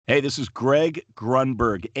Hey, this is Greg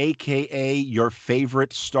Grunberg, a.k.a. your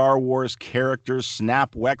favorite Star Wars characters,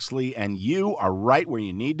 Snap Wexley, and you are right where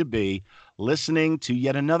you need to be, listening to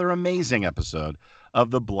yet another amazing episode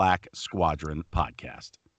of the Black Squadron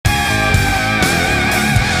podcast.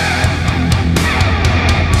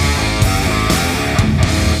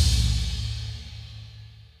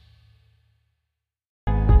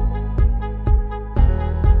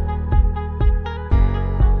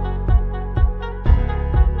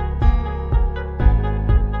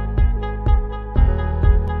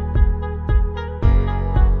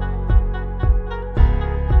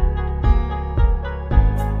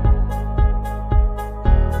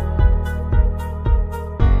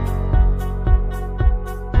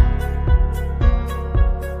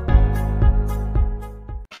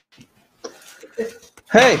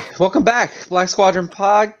 Hey, welcome back. Black Squadron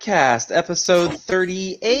Podcast, episode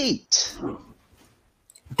 38.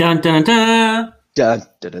 Dun dun dun. Dun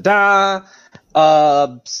da da da.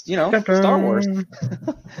 Star Wars.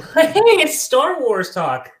 Hey, it's Star Wars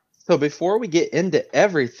talk. So before we get into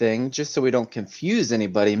everything, just so we don't confuse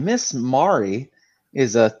anybody, Miss Mari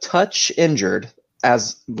is a touch injured,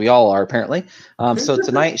 as we all are apparently. So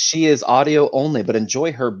tonight she is audio only, but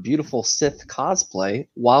enjoy her beautiful Sith cosplay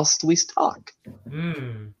whilst we talk.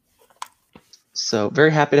 So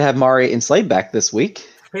very happy to have Mari and Slade back this week.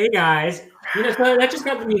 Hey guys, so that just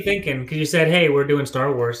got me thinking because you said, "Hey, we're doing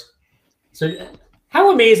Star Wars." So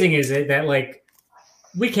how amazing is it that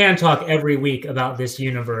we can talk every week about this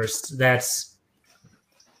universe that's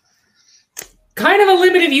kind of a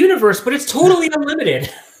limited universe, but it's totally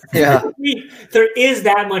unlimited. Yeah. There is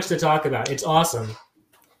that much to talk about. It's awesome.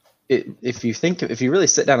 If you really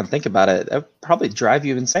sit down and think about it, that would probably drive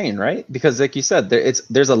you insane, right? Because like you said,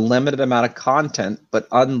 there's a limited amount of content, but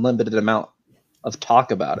unlimited amount of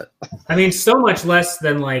talk about it. I mean, so much less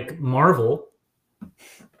than Marvel.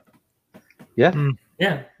 Yeah.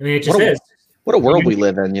 Yeah. I mean, it just is. What a world we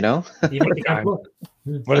live in, you know?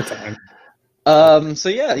 What a time. So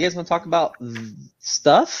yeah, you guys want to talk about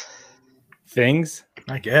stuff? Things?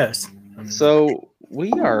 I guess. So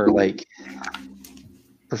we are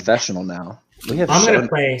professional now. I'm going to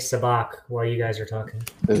play Sabacc while you guys are talking.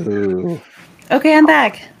 Ooh. Okay, I'm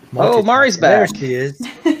back. Oh, Mari's back. There she is.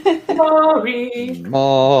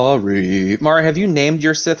 Mari, have you named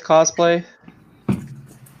your Sith cosplay?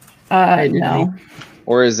 No.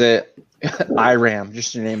 Or is it Iram,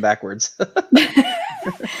 just your name backwards?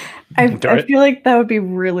 I feel like that would be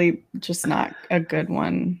really just not a good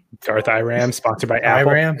one. Darth Iram, sponsored by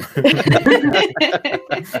Apple. Iram.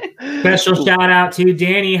 Special shout out to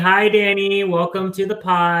Danny. Hi, Danny. Welcome to the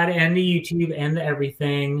pod and the YouTube and the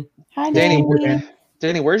everything. Hi, Danny.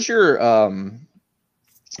 Danny, where's your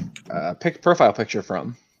profile picture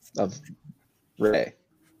from of Ray?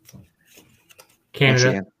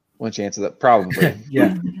 Canada. Why don't you answer that? Probably.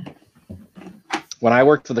 Yeah. When I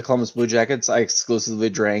worked for the Columbus Blue Jackets, I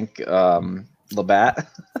exclusively drank Labatt.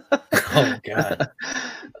 Oh God!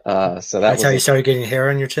 So that's how you started getting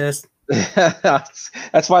hair on your chest.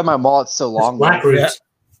 That's why my mullet's so long. Black roots.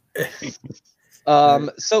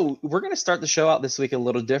 So we're gonna start the show out this week a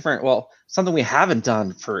little different. Well, something we haven't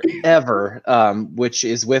done forever, which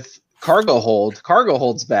is with Cargo Hold. Cargo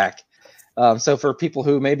Hold's back. So for people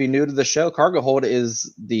who may be new to the show, Cargo Hold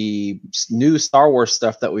is the new Star Wars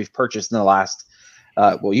stuff that we've purchased in the last.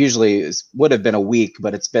 Usually it would have been a week,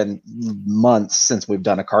 but it's been months since we've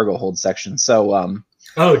done a Cargo Hold section. So,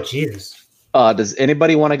 oh Jesus! Does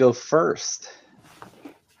anybody want to go first,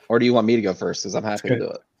 or do you want me to go first? Because I'm happy to do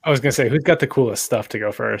it. I was gonna say, who's got the coolest stuff to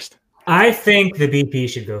go first? I think the BP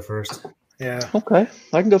should go first. Yeah. Okay,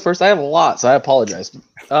 I can go first. I have a lot, so I apologize.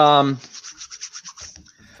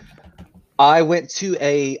 I went to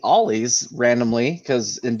a Ollie's randomly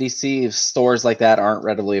because in DC stores like that aren't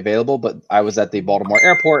readily available, but I was at the Baltimore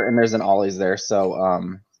airport and there's an Ollie's there.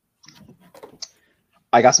 So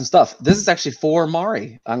I got some stuff. This is actually for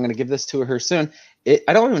Mari. I'm going to give this to her soon. I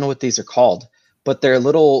don't even know what these are called, but they're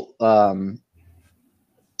little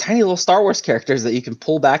tiny little Star Wars characters that you can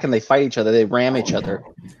pull back and they fight each other. They ram each other.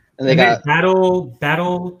 And they got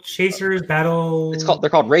battle chasers, they're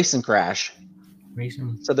called Race and Crash.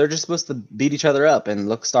 So they're just supposed to beat each other up and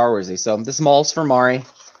look Star Warsy. So this mall's for Mari,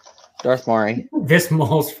 Darth Mari. This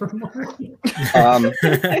mall's for Mari.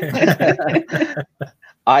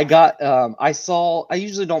 I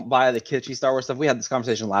usually don't buy the kitschy Star Wars stuff. We had this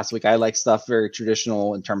conversation last week. I like stuff very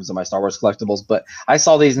traditional in terms of my Star Wars collectibles, but I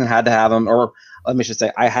saw these and had to have them, or let me just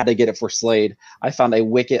say, I had to get it for Slade. I found a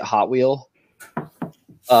Wicket Hot Wheel.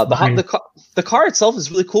 The car itself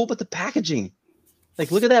is really cool, but the packaging,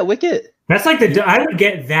 look at that Wicket. That's I would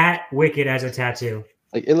get that Wicket as a tattoo.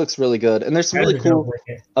 Like it looks really good, and there's some really cool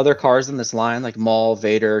other cars in this line, like Maul,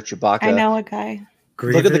 Vader, Chewbacca. I know a guy.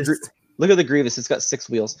 Grievous. Look at the Grievous. It's got 6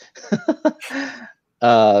 wheels.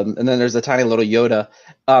 And then there's a tiny little Yoda.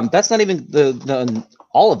 That's not even the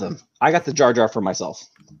all of them. I got the Jar Jar for myself.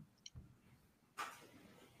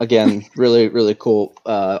 Again, really, really cool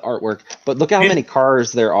artwork. But look at how many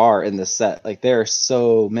cars there are in this set. Like there are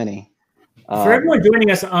so many. For everyone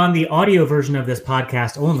joining us on the audio version of this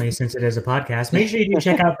podcast only, since it is a podcast, make sure you do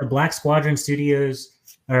check out the Black Squadron Studios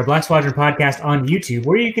or Black Squadron podcast on YouTube,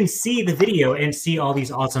 where you can see the video and see all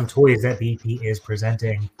these awesome toys that BP is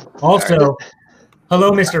presenting. Also,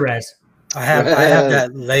 hello, Mr. Rez. I have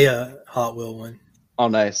that Leia Hot Wheel one. Oh,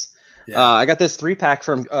 nice. Yeah. I got this 3-pack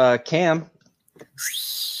from Cam.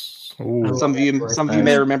 Ooh. Some of you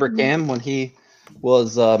may remember Cam when he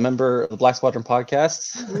was a member of the Black Squadron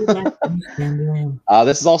podcast.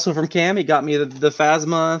 This is also from Cam. He got me the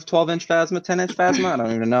Phasma, 12-inch Phasma, 10-inch Phasma. I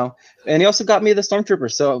don't even know. And he also got me the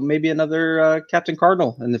Stormtrooper. So maybe another Captain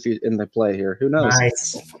Cardinal in the play here. Who knows?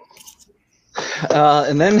 Nice.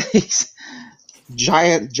 And then he's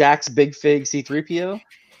giant Jack's Big Fig C-3PO.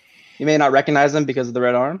 You may not recognize him because of the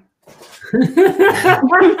red arm.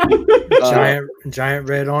 Giant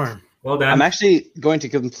red arm. Well done. I'm actually going to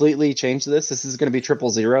completely change this. This is going to be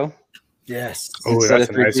 000. Yes. Oh, that's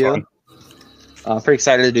a nice one. I'm pretty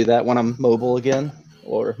excited to do that when I'm mobile again,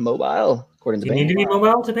 or mobile, according to You need to be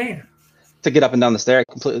mobile to ban. to get up and down the stair.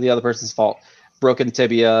 Completely the other person's fault. Broken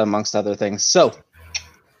tibia, amongst other things. So,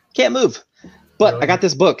 can't move. But I got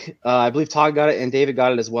this book. I believe Todd got it and David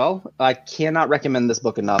got it as well. I cannot recommend this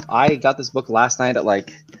book enough. I got this book last night at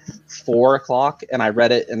like 4 o'clock, and I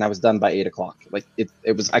read it, and I was done by 8 o'clock. Like it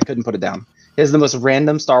was. I couldn't put it down. It has the most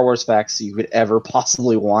random Star Wars facts you could ever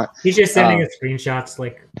possibly want. He's just sending us screenshots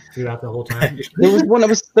like throughout the whole time. There was one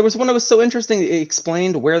that was so interesting. It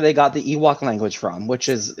explained where they got the Ewok language from, which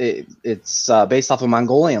is it's based off of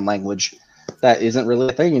Mongolian language that isn't really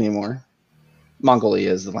a thing anymore. Mongolia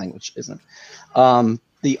is the language, isn't it?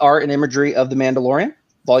 The Art and Imagery of the Mandalorian,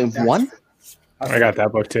 Volume 1. I got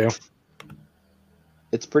that book too.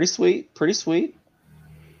 It's pretty sweet. Pretty sweet.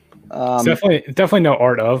 It's definitely no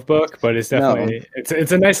art of book, but it's definitely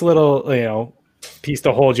it's a nice little piece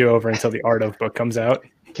to hold you over until the art of book comes out.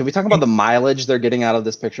 Can we talk about the mileage they're getting out of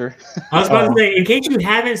this picture? I was about to say, in case you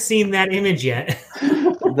haven't seen that image yet,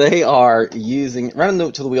 They are using right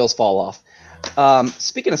until the wheels fall off.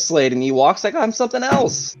 Speaking of Slade and Ewoks, I got him something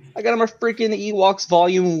else. I got him a freaking Ewoks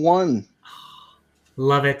Volume 1.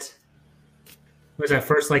 love it. Was that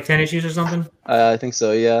first like 10 issues or something? I think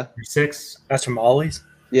so, yeah. Or 6? That's from Ollie's.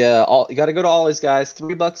 Yeah, you got to go to all these guys.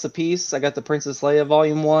 $3 a piece. I got the Princess Leia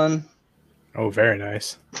Volume 1. Oh, very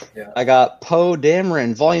nice. I got Poe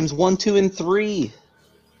Dameron Volumes 1, 2, and 3.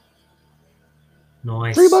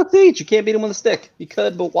 Nice. $3 each. You can't beat them with a stick. You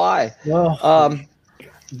could, but why? Well,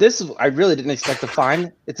 This I really didn't expect to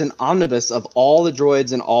find. It's an omnibus of all the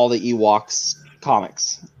droids and all the Ewoks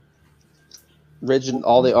comics. Rigid,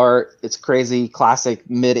 all the art. It's crazy, classic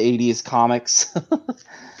mid '80s comics.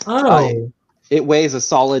 Oh, It weighs a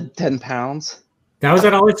solid 10 pounds. that was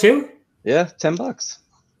at Ollie too? Yeah, $10.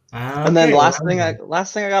 And then last thing I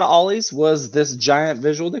got at Ollie's was this giant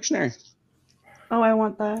visual dictionary. Oh, I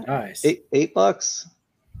want that. nice. $8.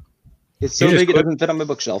 It's so You just big it put- doesn't fit on my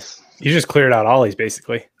bookshelf. You just cleared out Ollie's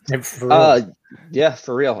basically. And for real. Yeah,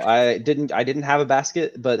 for real. I didn't have a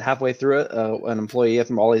basket, but halfway through it, an employee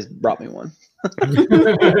from Ollie's brought me one.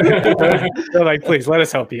 They're like, please let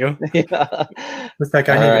us help you. Yeah. Looks like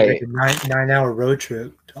I All need right. to make a 9-hour road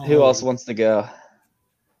trip. to Who else Ollie's. wants to go?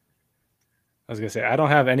 I was gonna say I don't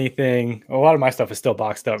have anything. A lot of my stuff is still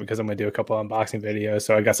boxed up because I'm gonna do a couple unboxing videos.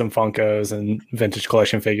 So I got some Funkos and vintage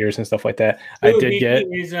collection figures and stuff like that. I did get.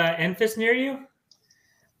 Is Enfys near you?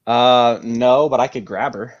 No, but I could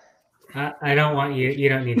grab her. I don't want you. You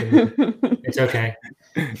don't need to move. It's okay.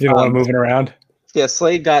 You don't want to moving around. Yeah,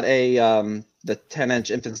 Slade got a the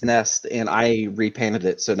 10-inch Infant's Nest, and I repainted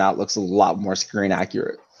it so now it looks a lot more screen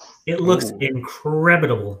accurate. It looks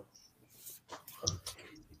incredible.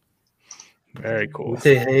 Very cool.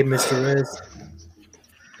 Say hey, Mr. Rez.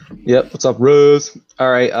 Yep. What's up, Rose?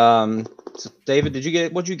 All right. So David,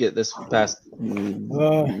 what'd you get this past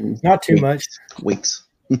Not too much. weeks?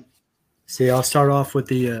 See, I'll start off with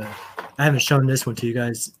the. I haven't shown this one to you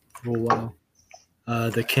guys for a while.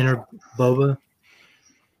 The Kenner Boba.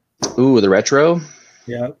 Ooh, the retro.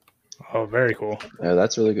 Yeah, Oh, very cool. Yeah,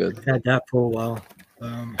 that's really good. had that for a while.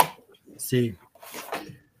 Let's see.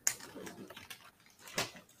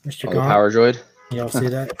 Mr. Oh, the Gonk. Power Droid. Y'all see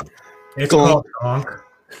that? It's Cool. called Honk.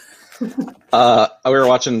 We were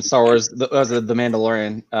watching Star Wars, the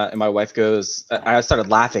Mandalorian, and my wife goes, I started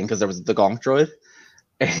laughing because there was the Gonk droid.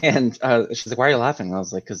 And she's like, "Why are you laughing?" I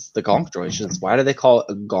was like, "Because the gonk droid." She says, "Why do they call it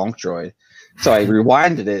a gonk droid?" So I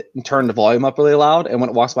rewinded it and turned the volume up really loud. And when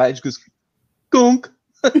it walks by, it just goes, "Gonk."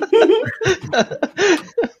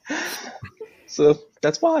 So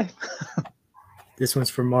that's why. This one's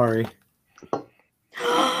for Mari.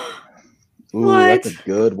 Ooh, What? that's a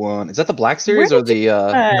good one. Is that the Black Series or the?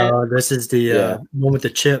 No, this is the Yeah. one with the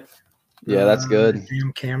chip. Yeah, that's good.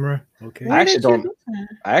 Damn camera. Okay. I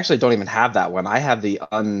actually don't even have that one. I have the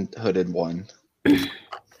unhooded one. I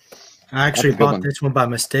actually a good bought one. this one by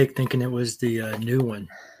mistake, thinking it was the new one.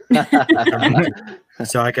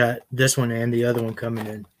 So I got this one and the other one coming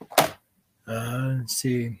in. Let's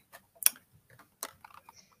see.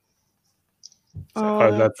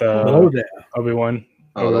 Oh, that's Hello there. Obi-Wan.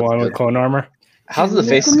 Oh, that's Obi-Wan with good. clone armor. How's the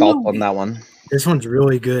face sculpt on that one? This one's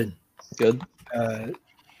really good. Good.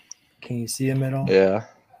 Can you see him at all? Yeah.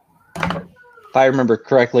 If I remember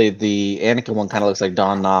correctly, the Anakin one kind of looks like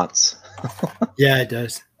Don Knotts. Yeah, it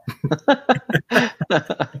does.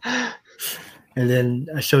 And then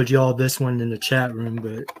I showed you all this one in the chat room,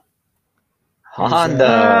 but Honda.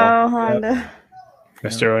 Oh, Honda.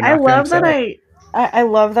 Mr. I Onaka love that himself. I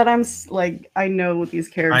love that I know these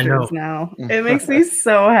characters now. It makes me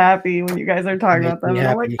so happy when you guys are talking Makes about them. me And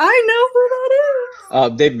I'm like, happy. I know who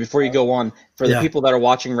that is. David, before you go on, for the Yeah. people that are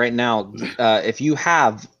watching right now, if you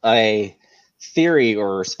have a theory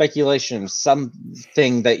or speculation,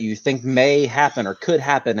 something that you think may happen or could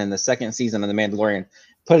happen in the second season of The Mandalorian,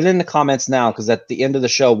 put it in the comments now, because at the end of the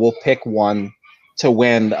show, we'll pick one to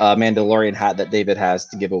win a Mandalorian hat that David has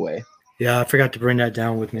to give away. yeah, I forgot to bring that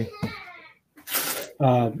down with me.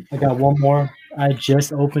 I got one more. I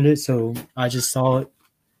just opened it, so I just saw it,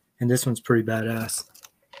 and this one's pretty badass.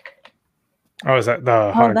 Oh, is that the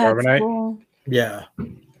Oh, Hunter that's Carbonite? cool. Yeah,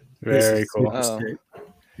 this Very is cool. super Oh. sick.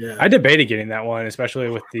 Yeah, I debated getting that one, especially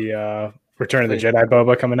with the Return of the Jedi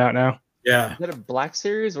Boba coming out now. yeah. Is that a Black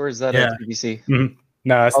Series or is that Yeah. a BBC?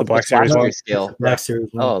 No, that's the Black it's Series one. scale. Black Series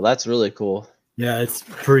one. Oh, that's really cool. Yeah, it's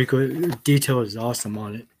pretty cool. Detail is awesome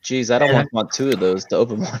on it. Geez, I don't want two of those to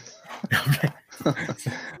open one.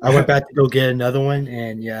 I went back to go get another one,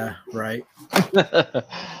 and yeah, right.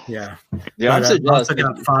 Yeah. Yeah, I'm But so I jealous. also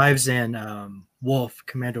got Fives and Wolf,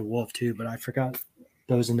 Commander Wolf too, but I forgot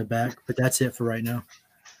those in the back. But that's it for right now.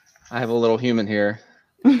 I have a little human here.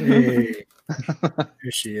 Hey,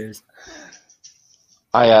 here she is.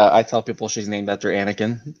 I tell people she's named after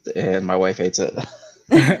Anakin, and my wife hates it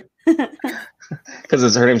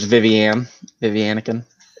because her name's Vivian Anakin.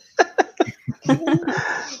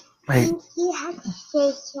 Wait.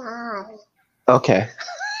 Okay.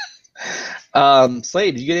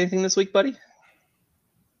 Slade, did you get anything this week, buddy?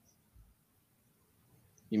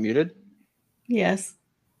 You muted? Yes.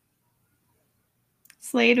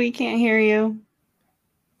 Slade, we can't hear you.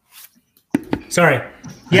 Sorry.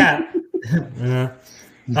 Yeah.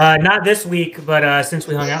 Not this week, but since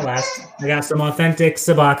we hung out last, I got some authentic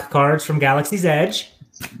Sabak cards from Galaxy's Edge.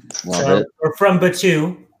 Love it. Or from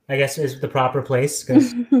Batu, I guess is the proper place,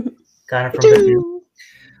 because kind of from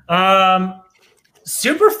Batu.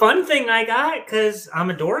 Super fun thing I got, because I'm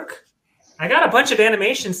a dork. I got a bunch of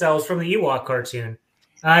animation cells from the Ewok cartoon.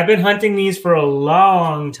 I've been hunting these for a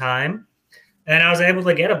long time, and I was able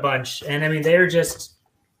to get a bunch. And I mean, they're just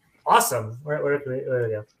awesome. Where do we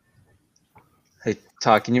go? Hey,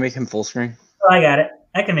 Todd, can you make him full screen? Oh, I got it.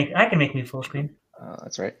 I can make me full screen.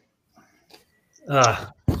 That's right. I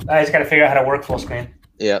just got to figure out how to work full screen.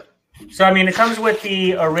 Yep. So I mean, it comes with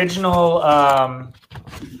the original, the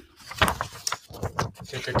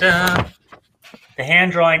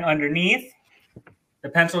hand drawing underneath, the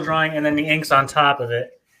pencil drawing, and then the inks on top of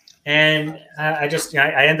it. And I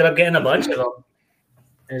ended up getting a bunch of them.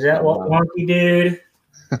 There's that wonky dude.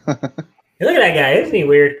 Hey, look at that guy! Isn't he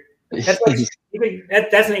weird? That's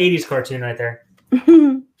that's an '80s cartoon right there.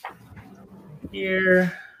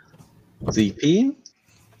 Here. ZP?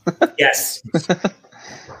 Yes.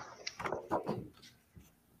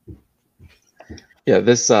 Yeah,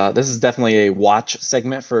 this is definitely a watch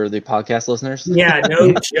segment for the podcast listeners. Yeah,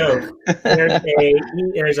 no joke.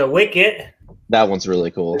 There's a Wicket, That one's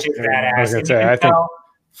really cool. which is I badass. was gonna And say, you can I think- tell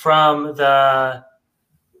from the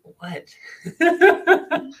what?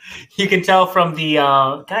 You can tell from the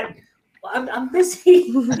God. I'm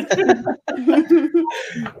busy.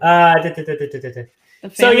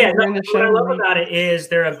 So yeah, what I love about it is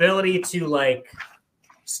their ability to like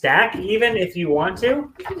stack even if you want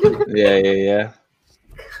to, Yeah.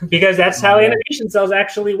 because that's how animation cells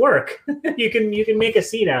actually work. You can make a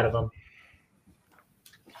seed out of them.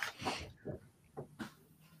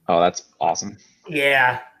 Oh, that's awesome.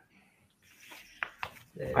 Yeah.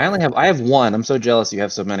 I have one. I'm so jealous you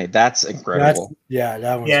have so many. That's incredible.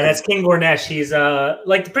 That one's Yeah, that's King Gornesh. He's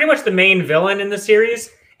like pretty much the main villain in the series.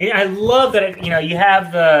 And I love that you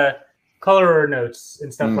have the color notes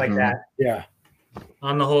and stuff like that. Yeah.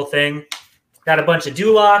 On the whole thing. Got a bunch of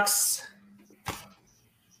Dulocs. I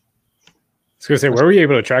was gonna say, where were you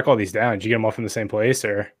able to track all these down? Did you get them all from the same place,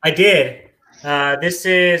 or? I did. This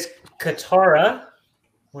is Katara,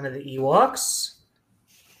 one of the Ewoks.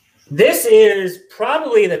 This is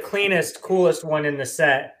probably the cleanest, coolest one in the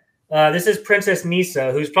set. This is Princess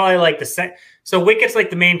Nisa, who's probably like so Wicket's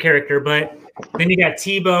like the main character, but then you got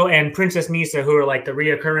Teebo and Princess Nisa, who are like the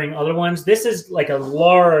reoccurring other ones. This is like a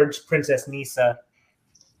large Princess Nisa.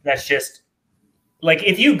 That's just like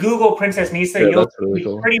if you Google Princess Nisa, you'll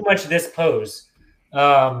see pretty much this pose.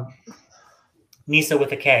 Nisa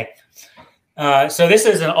with a K. So this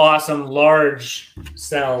is an awesome large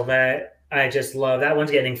cell that I just love. That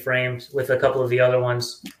one's getting framed with a couple of the other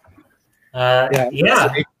ones.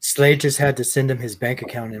 Slade just had to send him his bank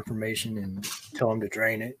account information and tell him to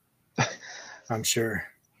drain it. I'm sure.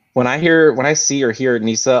 When I see or hear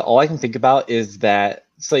Nisa, all I can think about is that.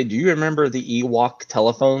 Slade, do you remember the Ewok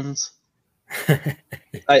telephones?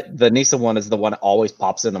 The Nisa one is the one that always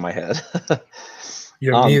pops into my head.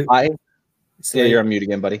 You're mute. Yeah, you're on mute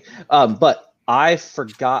again, buddy. But I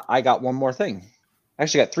forgot. I got one more thing. I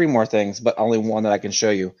actually got three more things, but only one that I can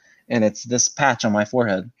show you, and it's this patch on my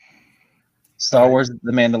forehead. Star Wars: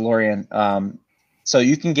 The Mandalorian. So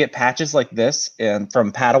you can get patches like this and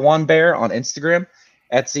from Padawan Bear on Instagram,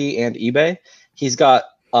 Etsy, and eBay. He's got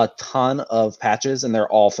a ton of patches, and they're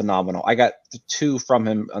all phenomenal. I got two from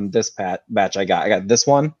him on this batch. I got this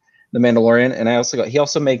one, The Mandalorian, and he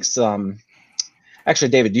also makes actually,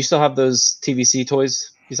 David, do you still have those TVC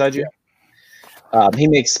toys beside you? He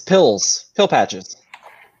makes pill patches,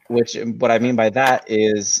 which what I mean by that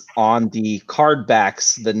is on the card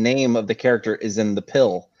backs, the name of the character is in the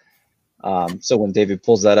pill. So when David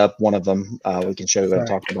pulls that up, one of them, we can show you what I'm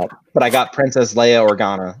talking about. But I got Princess Leia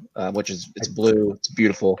Organa, which is it's blue, it's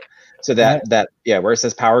beautiful. So that where it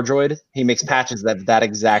says Power Droid, he makes patches that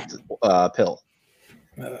exact pill.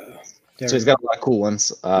 So he's got a lot of cool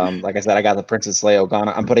ones. Like I said, I got the Princess Leia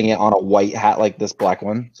Organa. I'm putting it on a white hat like this black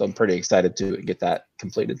one, so I'm pretty excited to get that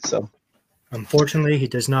completed. So. Unfortunately, he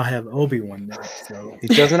does not have Obi-Wan there. So he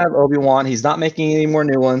doesn't have Obi-Wan. He's not making any more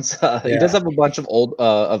new ones. He does have a bunch of old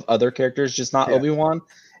of other characters, just not Obi-Wan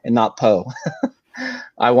and not Poe.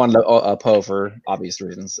 I wanted a Poe for obvious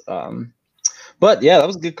reasons. But yeah, that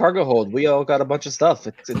was a good cargo hold. We all got a bunch of stuff.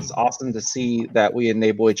 It's awesome to see that we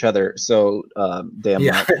enable each other. So damn.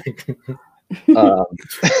 Yeah.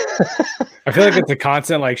 I feel like it's a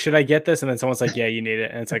constant. Like, should I get this? And then someone's like, "Yeah, you need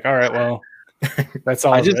it." And it's like, all right, well, that's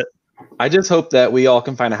all. I just hope that we all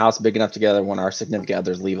can find a house big enough together when our significant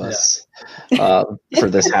others leave us for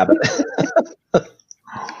this habit.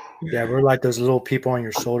 Yeah, we're like those little people on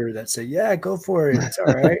your shoulder that say, "Yeah, go for it. It's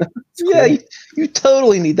all right." It's yeah, cool. you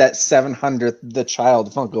totally need that 700th The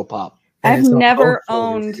Child Funko Pop.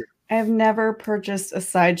 I've never purchased a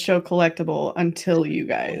Sideshow collectible until you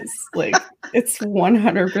guys. Like, it's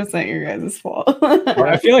 100% your guys' fault.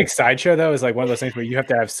 I feel like Sideshow, though, is like one of those things where you have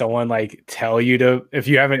to have someone like tell you to, if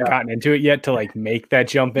you haven't gotten into it yet, to like make that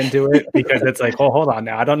jump into it, because it's like, oh, hold on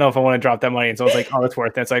now. I don't know if I want to drop that money. And so it's like, oh, it's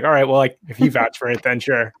worth it. It's like, all right, well, like if you vouch for it, then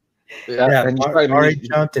sure. Yeah, and Ari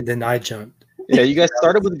jumped and then I jumped. Yeah, you guys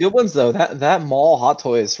started with good ones, though. That Maul Hot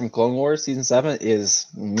Toys from Clone Wars Season 7 is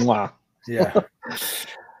mwah. Yeah.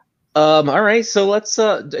 All right, so let's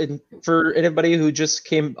for anybody who just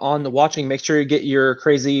came on the watching, make sure you get your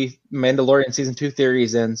crazy Mandalorian Season 2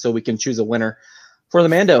 theories in so we can choose a winner for the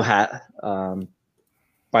Mando hat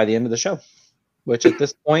by the end of the show, which at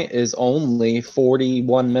this point is only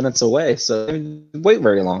 41 minutes away, so don't wait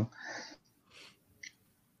very long.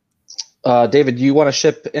 David, do you want to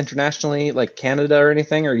ship internationally, like Canada or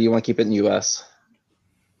anything, or do you want to keep it in the U.S.?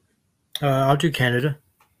 I'll do Canada.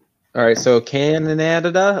 All right, so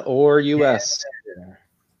Canada or U.S. Yeah.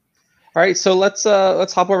 All right, so let's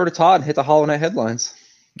hop over to Todd and hit the Hollow Knight headlines.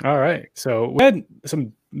 All right, so we had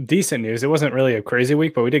some decent news. It wasn't really a crazy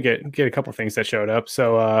week, but we did get a couple things that showed up.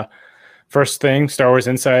 So first thing, Star Wars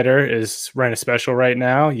Insider is running a special right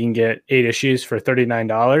now. You can get 8 issues for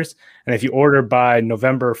 $39, and if you order by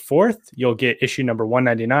November 4th, you'll get issue number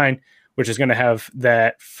 199. Which is going to have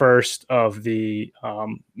that first of the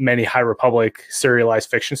many High Republic serialized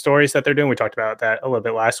fiction stories that they're doing. We talked about that a little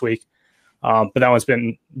bit last week, but that one's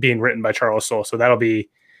been being written by Charles Soule, so that'll be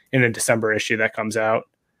in a December issue that comes out.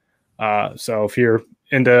 So if you're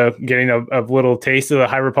into getting a little taste of the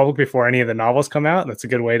High Republic before any of the novels come out, that's a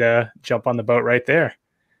good way to jump on the boat right there.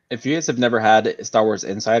 if you guys have never had Star Wars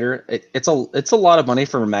Insider, it's a lot of money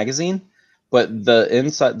for a magazine, but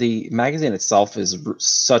the magazine itself is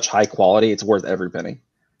such high quality, it's worth every penny.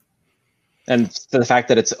 And the fact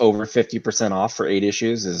that it's over 50% off for 8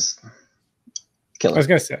 issues is killer. I was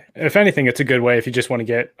gonna say, if anything, it's a good way if you just want to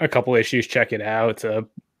get a couple issues, check it out. It's a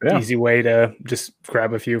easy way to just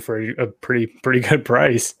grab a few for a pretty good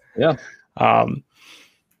price. Yeah.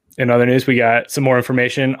 In other news, we got some more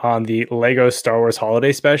information on the Lego Star Wars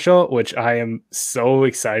Holiday Special, which I am so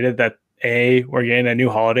excited that we're getting a new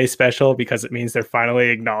holiday special, because it means they're finally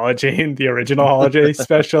acknowledging the original holiday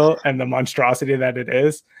special and the monstrosity that it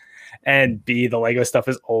is. And B, the Lego stuff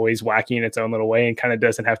is always wacky in its own little way and kind of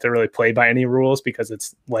doesn't have to really play by any rules because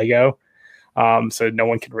it's Lego. So no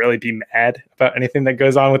one can really be mad about anything that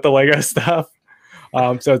goes on with the Lego stuff.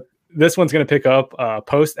 So this one's going to pick up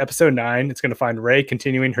post episode 9. It's going to find Rey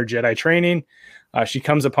continuing her Jedi training. She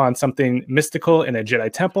comes upon something mystical in a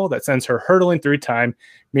Jedi temple that sends her hurtling through time,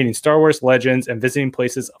 meeting Star Wars legends and visiting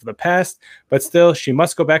places of the past. But still, she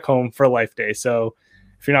must go back home for Life Day. So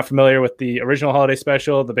if you're not familiar with the original holiday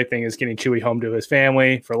special, the big thing is getting Chewie home to his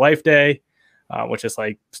family for Life Day, which is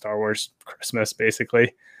like Star Wars Christmas,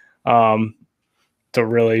 basically. It's a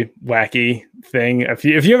really wacky thing. If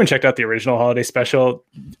you haven't checked out the original holiday special,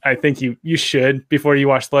 I think you should before you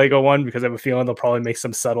watch the Lego one, because I have a feeling they'll probably make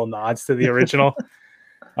some subtle nods to the original.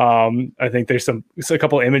 I think there's a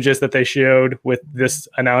couple images that they showed with this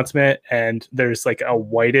announcement, and there's like a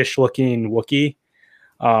whitish looking Wookiee,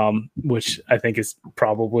 which I think is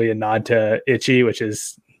probably a nod to Itchy, which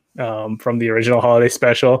is from the original holiday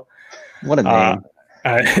special. What a name.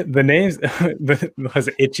 The names was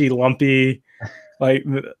Itchy, Lumpy. Like,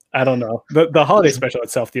 I don't know. The holiday special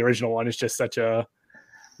itself, the original one, is just such a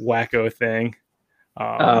wacko thing.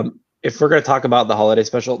 If we're going to talk about the holiday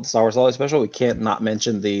special, the Star Wars holiday special, we can't not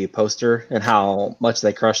mention the poster and how much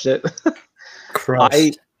they crushed it.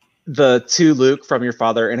 The To Luke from Your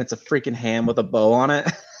Father, and it's a freaking ham with a bow on it.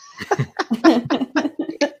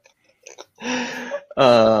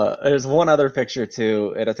 There's one other picture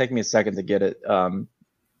too. It'll take me a second to get it.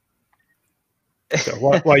 So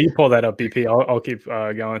while you pull that up, BP, I'll keep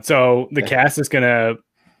going. So the cast is going to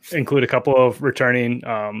include a couple of returning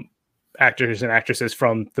actors and actresses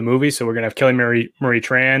from the movie. So we're going to have Kelly Marie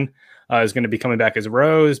Tran is going to be coming back as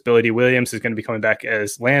Rose. Billy D. Williams is going to be coming back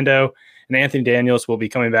as Lando. And Anthony Daniels will be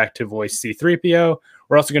coming back to voice C-3PO.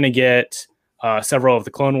 We're also going to get several of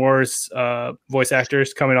the Clone Wars voice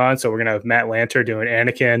actors coming on. So we're going to have Matt Lanter doing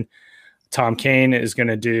Anakin. Tom Kane is going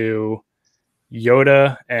to do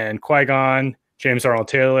Yoda and Qui-Gon. James Arnold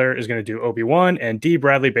Taylor is going to do Obi-Wan, and D.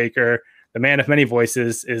 Bradley Baker, the man of many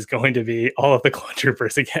voices, is going to be all of the Clone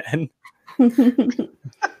Troopers again. The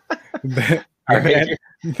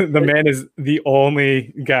man is the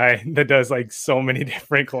only guy that does like so many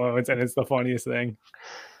different clones, and it's the funniest thing.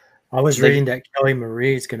 I was reading that Kelly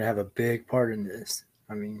Marie is going to have a big part in this.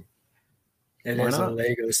 I mean, it is a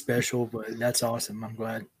Lego special, but that's awesome. I'm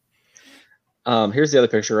glad. Here's the other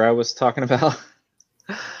picture I was talking about.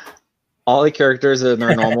 All the characters in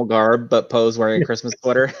their normal garb, but Poe's wearing a Christmas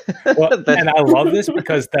sweater. Well, and I love this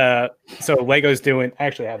because Lego's doing. I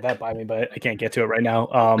actually have that by me, but I can't get to it right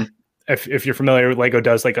now. If you're familiar, Lego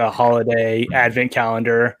does like a holiday advent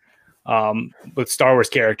calendar with Star Wars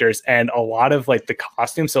characters, and a lot of like the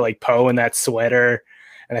costumes. So like Poe in that sweater,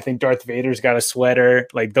 and I think Darth Vader's got a sweater.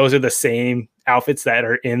 Like those are the same outfits that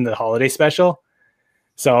are in the holiday special.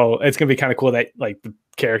 So it's gonna be kind of cool that like the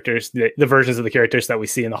characters, the versions of the characters that we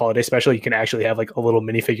see in the holiday special, you can actually have like a little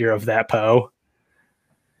minifigure of that Poe.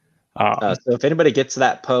 So if anybody gets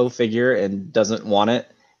that Poe figure and doesn't want it,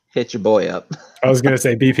 hit your boy up. I was gonna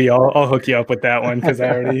say BP, I'll hook you up with that one, because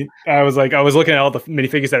I was looking at all the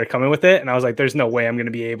minifigures that are coming with it, and I was like, there's no way I'm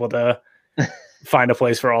gonna be able to find a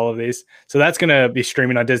place for all of these. So that's gonna be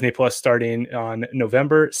streaming on Disney Plus starting on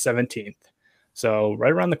November 17th. So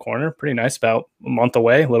right around the corner, pretty nice, about a month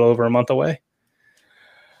away, a little over a month away.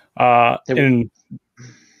 There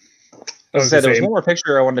was one more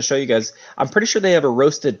picture I wanted to show you guys. I'm pretty sure they have a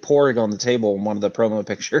roasted porg on the table in one of the promo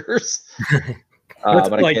pictures.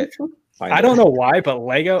 But like, I don't know why, but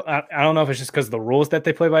Lego, I don't know if it's just because the rules that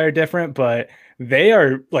they play by are different, but they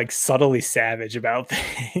are like subtly savage about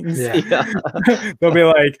things. Yeah. They'll be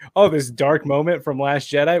like, oh, this dark moment from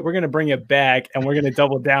Last Jedi, we're going to bring it back and we're going to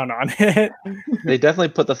double down on it. They definitely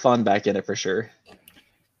put the fun back in it for sure.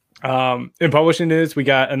 In publishing news, we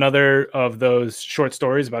got another of those short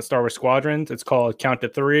stories about Star Wars Squadrons. It's called Count to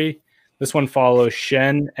Three. This one follows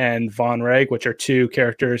Shen and Von Reg, which are two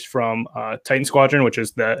characters from Titan Squadron, which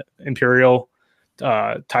is the Imperial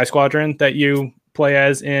TIE Squadron that you play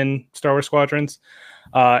as in Star Wars Squadrons.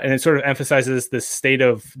 and it sort of emphasizes the state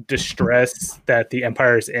of distress that the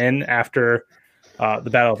Empire is in after the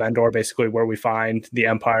Battle of Endor, basically where we find the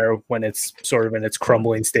Empire when it's sort of in its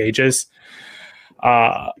crumbling stages.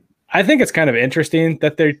 I think it's kind of interesting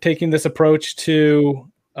that they're taking this approach to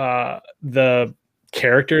the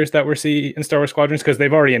characters that we see in Star Wars Squadrons, because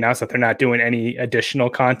they've already announced that they're not doing any additional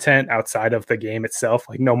content outside of the game itself,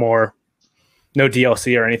 like no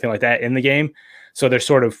DLC or anything like that in the game. So they're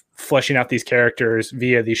sort of fleshing out these characters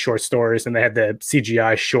via these short stories, and they had the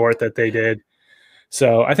CGI short that they did.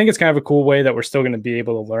 So I think it's kind of a cool way that we're still going to be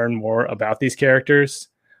able to learn more about these characters.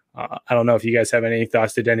 I don't know if you guys have any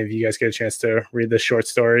thoughts. Did any of you guys get a chance to read this short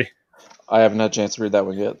story? I haven't had a chance to read that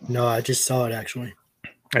one yet. No, I just saw it actually.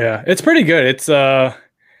 Yeah, it's pretty good. It's a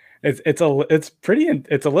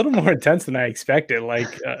little more intense than I expected. Like,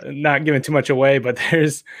 not giving too much away, but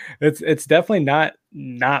it's definitely not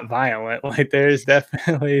violent. Like, there's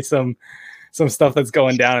definitely some stuff that's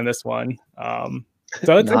going down in this one.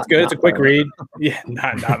 So it's good. It's a quick read. Yeah,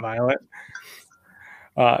 not violent.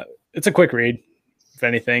 It's a quick read. If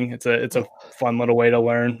anything, it's a fun little way to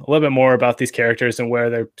learn a little bit more about these characters and where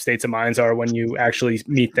their states of minds are when you actually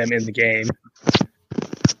meet them in the game.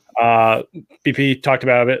 BP talked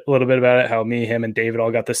about it a little bit about it, how me, him, and David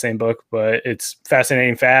all got the same book, but it's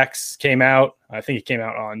Fascinating Facts came out. I think it came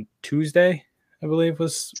out on Tuesday, I believe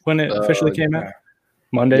was when it officially came out.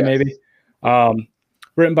 Monday, maybe.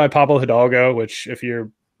 Written by Pablo Hidalgo, which if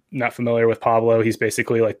you're not familiar with Pablo, he's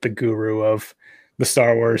basically like the guru of the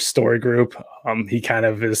Star Wars story group. He kind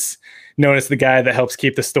of is known as the guy that helps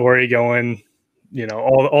keep the story going, you know,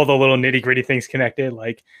 all the little nitty gritty things connected.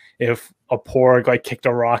 Like if a Porg like kicked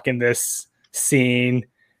a rock in this scene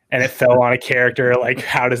and it fell on a character, like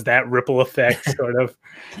how does that ripple effect sort of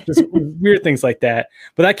just weird things like that.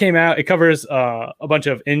 But that came out. It covers a bunch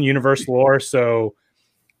of in-universe lore. So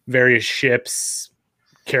various ships,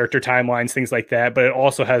 character timelines, things like that. But it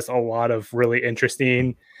also has a lot of really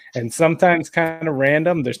interesting and sometimes kind of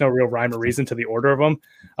random, there's no real rhyme or reason to the order of them,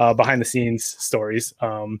 behind the scenes stories.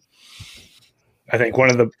 I think one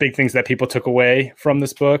of the big things that people took away from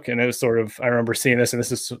this book, and it was sort of, I remember seeing this, and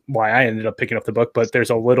this is why I ended up picking up the book, but there's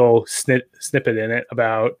a little snippet in it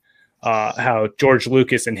about how George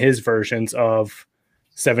Lucas in his versions of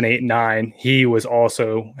 7, 8, 9, he was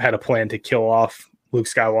also had a plan to kill off Luke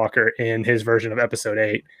Skywalker in his version of Episode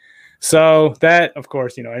 8. So that, of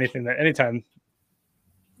course, you know, anytime,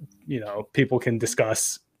 you know, people can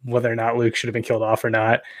discuss whether or not Luke should have been killed off or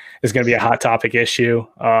not is going to be a hot topic issue.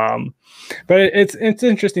 But it's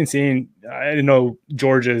interesting seeing. I know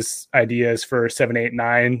George's ideas for 7, 8,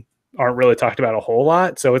 9 aren't really talked about a whole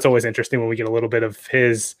lot. So it's always interesting when we get a little bit of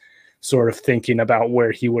his sort of thinking about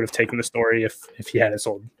where he would have taken the story if he hadn't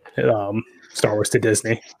sold Star Wars to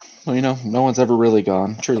Disney. Well, you know, no one's ever really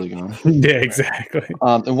truly gone. Yeah, exactly.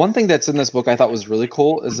 And one thing that's in this book I thought was really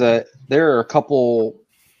cool is that there are a couple,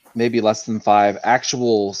 maybe less than 5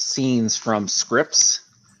 actual scenes from scripts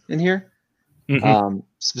in here. Mm-hmm.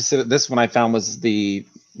 Specific. This one I found was the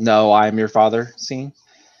 "No, I am your father" scene,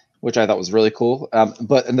 which I thought was really cool.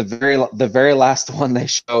 But in the very last one they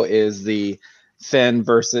show is the Finn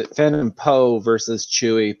and Poe versus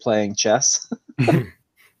Chewie playing chess.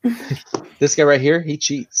 This guy right here, he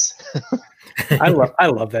cheats. I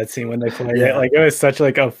love that scene when they play it. Like, it was such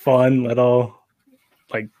like a fun little,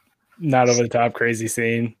 like, not over the top crazy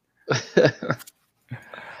scene.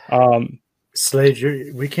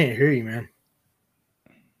 Slade, we can't hear you, man.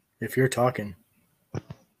 If you're talking.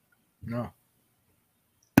 No.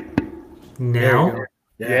 Now?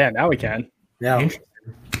 Yeah, now we can. Now.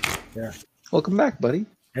 Yeah. Welcome back, buddy.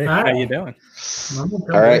 Hey, how you doing?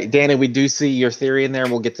 All right, Danny, we do see your theory in there,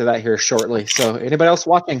 and we'll get to that here shortly. So anybody else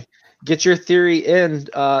watching, get your theory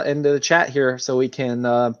into the chat here so we can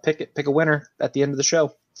pick a winner at the end of the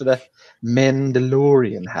show for the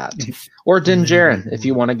Mandalorian hat. Or Din Djarin, if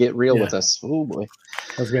you want to get real with us. Oh, boy.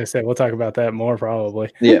 I was going to say, we'll talk about that more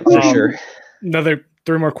probably. Yeah, for sure. Another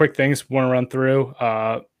 3 more quick things want to run through.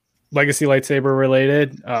 Legacy lightsaber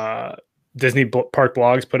related. Disney Park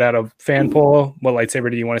Blogs put out a fan poll. What lightsaber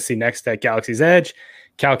do you want to see next at Galaxy's Edge?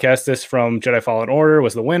 Cal Kestis from Jedi Fallen Order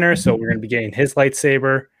was the winner, so we're going to be getting his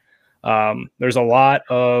lightsaber. There's a lot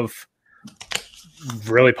of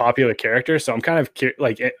really popular characters, so I'm kind of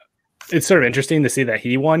it's sort of interesting to see that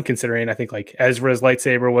he won, considering I think like Ezra's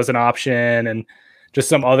lightsaber was an option, and just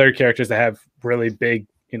some other characters that have really big,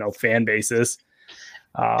 you know, fan bases.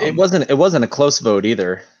 It wasn't a close vote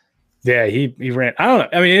either. Yeah, he ran. I don't know.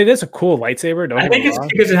 I mean, it is a cool lightsaber. I think it's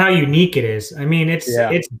because of how unique it is. I mean, it's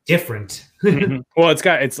different. Well,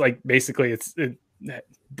 it's like basically it's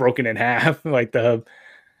broken in half. Like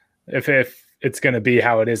if it's going to be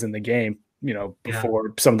how it is in the game,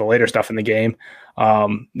 before some of the later stuff in the game.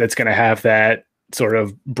 That's going to have that sort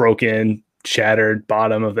of broken, shattered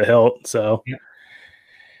bottom of the hilt. So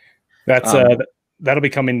that's that'll be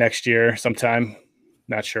coming next year sometime.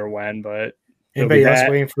 Not sure when, but anybody else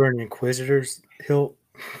waiting for an Inquisitor's hilt?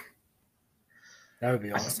 That would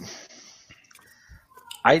be awesome.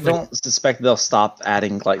 I don't suspect they'll stop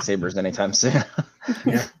adding lightsabers anytime soon.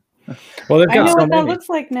 Yeah. Well, they've I got know so what that many. looks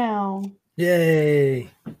like now. Yay!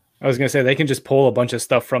 I was gonna say they can just pull a bunch of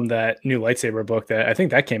stuff from that new lightsaber book that I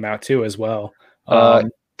think that came out too as well.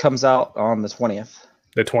 Comes out on the 20th.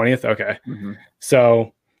 The 20th. Okay. Mm-hmm.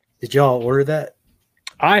 So did y'all order that?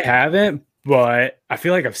 I haven't, but I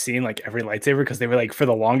feel like I've seen like every lightsaber because they were like for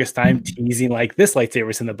the longest time teasing like this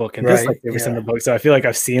lightsaber's in the book and this lightsaber's in the book. So I feel like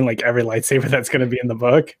I've seen like every lightsaber that's going to be in the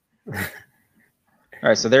book. All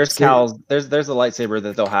right, so there's Cal's. There's a lightsaber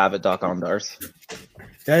that they'll have at Doc Ondar's.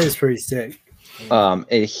 That is pretty sick. And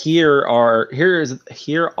here are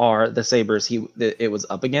the sabers it was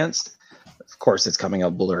up against. Of course, it's coming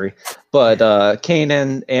up blurry, but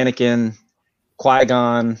Kanan, Anakin,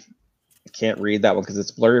 Qui-Gon. Can't read that one because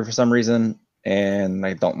it's blurry for some reason, and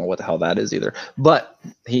I don't know what the hell that is either. But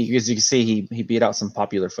he, as you can see, he beat out some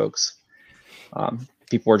popular folks.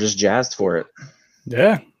 People were just jazzed for it.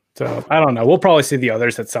 Yeah. So I don't know. We'll probably see the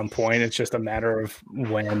others at some point. It's just a matter of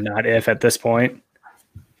when, not if, at this point.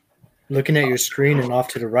 Looking at your screen and off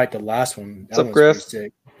to the right, the last one. What's up, Griff?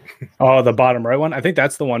 Sick. Oh, the bottom right one. I think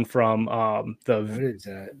that's the one from the What is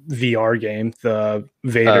that? VR game, the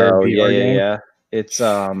Vader VR game. Yeah. It's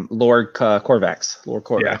Lord Corvax. Lord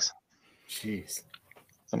Corvax. Yeah. Jeez.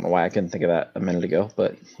 I don't know why I couldn't think of that a minute ago,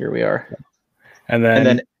 but here we are. And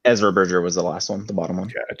then Ezra Bridger was the last one, the bottom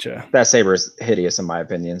one. Gotcha. That saber is hideous in my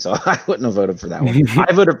opinion, so I wouldn't have voted for that one.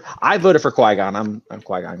 I voted for Qui-Gon. I'm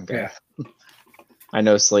Qui-Gon guy. Yeah. I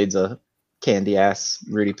know Slade's a candy ass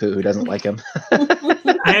Rudy Poo who doesn't like him.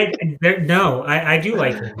 I do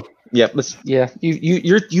like him. Yep. Yeah.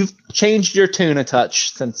 You've changed your tune a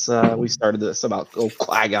touch since we started this about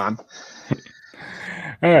Qui-Gon.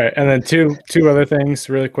 All right, and then two other things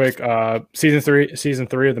really quick. Season three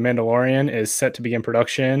of The Mandalorian is set to begin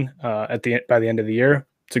production by the end of the year.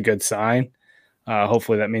 It's a good sign.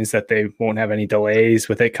 Hopefully that means that they won't have any delays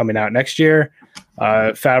with it coming out next year.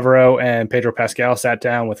 Favreau and Pedro Pascal sat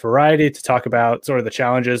down with Variety to talk about sort of the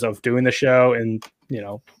challenges of doing the show, and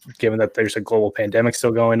given that there's a global pandemic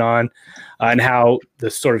still going on, and how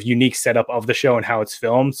the sort of unique setup of the show and how it's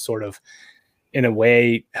filmed sort of in a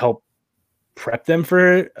way help prep them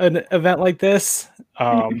for an event like this,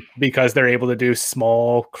 because they're able to do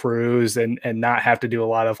small crews and not have to do a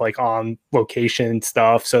lot of like on location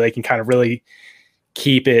stuff, so they can kind of really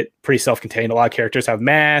keep it pretty self-contained. A lot of characters have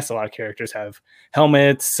masks, a lot of characters have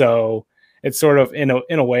helmets, so it's sort of in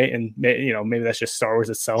a way, and maybe that's just Star Wars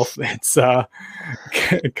itself. It's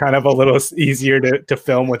kind of a little easier to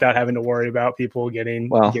film without having to worry about people getting.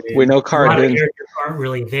 Well, we know Cara Dune aren't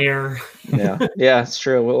really there. Yeah, it's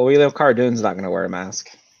true. Well, we know Cara Dune's not going to wear a mask.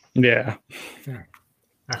 Yeah.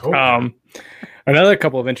 I hope. Another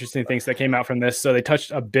couple of interesting things that came out from this. So they touched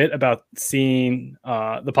a bit about seeing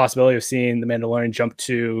the possibility of seeing The Mandalorian jump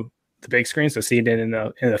to the big screen, so seeing it in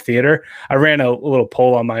the theater. I ran a little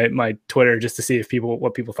poll on my Twitter just to see if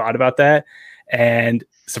what people thought about that, and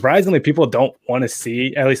surprisingly, people don't want to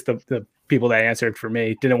see. At least the people that answered for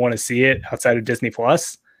me didn't want to see it outside of Disney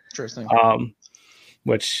Plus. Interesting.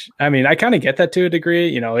 Which, I mean, I kind of get that to a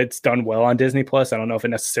degree. It's done well on Disney Plus. I don't know if it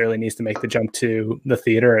necessarily needs to make the jump to the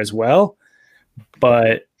theater as well,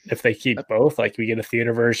 but if they keep both, like we get a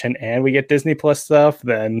theater version and we get Disney Plus stuff,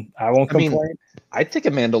 then I won't complain. I'd take a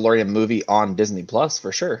Mandalorian movie on Disney Plus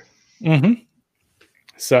for sure. Mm-hmm.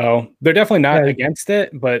 So they're definitely not against it,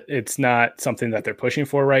 but it's not something that they're pushing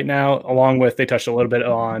for right now. Along with, they touched a little bit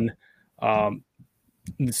on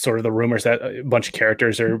sort of the rumors that a bunch of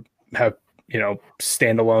characters have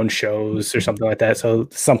standalone shows or something like that. So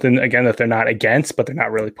something, again, that they're not against, but they're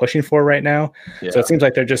not really pushing for right now. Yeah. So it seems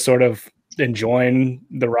like they're just sort of enjoying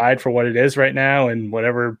the ride for what it is right now, and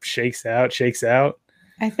whatever shakes out.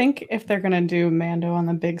 I think if they're gonna do Mando on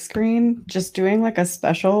the big screen, just doing like a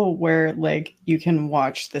special where like you can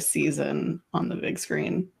watch the season on the big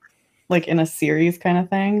screen, like in a series kind of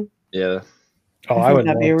thing. Yeah. I would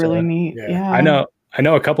that'd be really neat. Yeah. I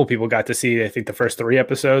know a couple people got to see, I think, the first 3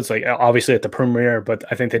 episodes, like obviously at the premiere, but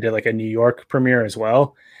I think they did like a New York premiere as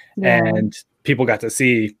well. Yeah. And people got to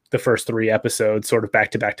see the first 3 episodes sort of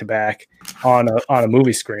back to back on a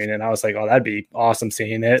movie screen, and I was like, "Oh, that'd be awesome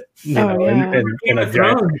seeing it." In a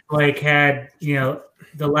Thrones, like had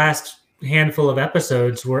the last handful of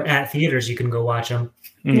episodes were at theaters. You can go watch them.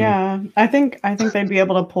 Yeah, I think they'd be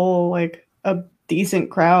able to pull like a decent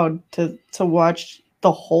crowd to watch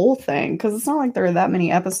the whole thing, because it's not like there are that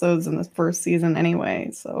many episodes in the first season anyway.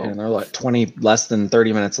 So And they're like 20, less than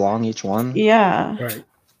 30 minutes long each one. yeah, Right.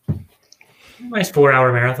 Nice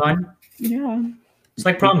 4-hour marathon. yeah. It's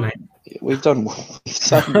like prom night. We've done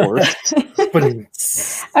worse. But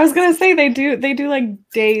I was gonna say they do like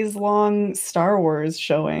days long Star Wars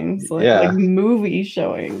showings, like, Yeah. like movie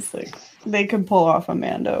showings. Like they could pull off a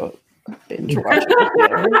Mando binge watch.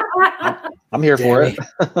 I'm here for it.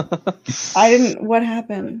 I didn't. What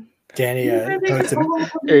happened? Danny, it's a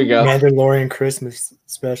Here you go. Mandalorian Christmas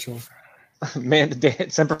special.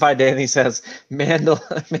 Simplified Danny says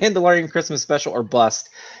Mandalorian Christmas special or bust.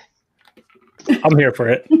 I'm here for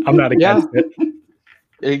it. I'm not against it.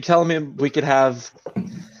 Are you telling me we could have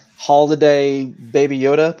holiday Baby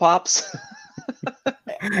Yoda pops?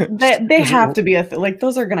 They have to be like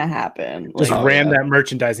those are gonna happen. Just Like, ram that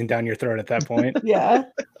merchandising down your throat at that point. yeah.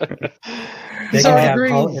 They So can I have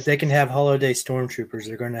agree. if they can have holiday stormtroopers,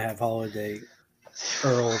 they're going to have holiday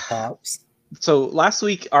Earl pops. So last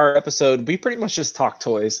week, our episode, we pretty much just talked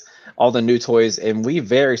toys, all the new toys, and we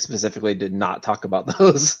very specifically did not talk about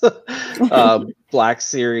those Black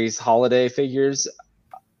Series holiday figures.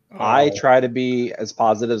 I Oh. try to be as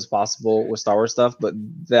positive as possible with Star Wars stuff, but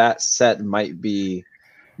that set might be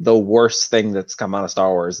the worst thing that's come out of Star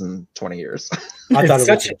Wars in 20 years. I thought It's it was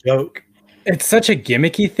such a joke. It's such a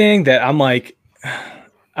gimmicky thing that I'm like,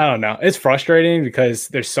 I don't know. It's frustrating because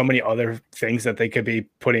there's so many other things that they could be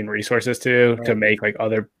putting resources to Right. make like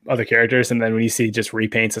other characters, and then when you see just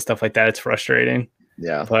repaints and stuff like that, it's frustrating.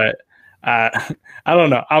 Yeah. But I don't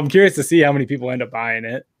know. I'm curious to see how many people end up buying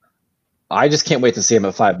it. I just can't wait to see him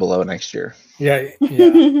at Five Below next year. Yeah,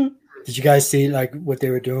 yeah. Did you guys see like what they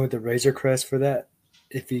were doing with the Razor Crest for that?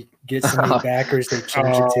 If you get some new backers, they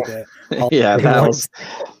change it to the Yeah, holiday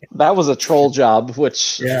that was a troll job,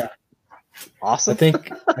 which yeah. awesome.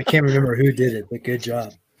 I can't remember who did it, but good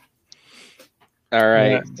job. All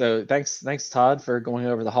right. Yeah. So thanks, Todd, for going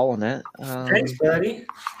over the HoloNet. Thanks, buddy.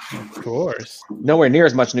 Of course. Nowhere near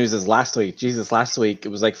as much news as last week. Jesus, last week it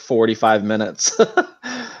was like 45 minutes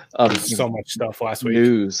of So much stuff last week.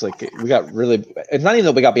 news. Like we got really. It's not even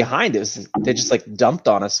that we got behind. It was they just like dumped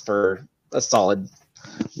on us for a solid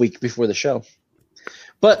week before the show.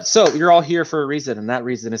 But so you're all here for a reason, and that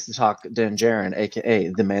reason is to talk Din Djarin, aka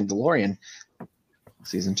The Mandalorian,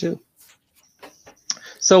 season 2.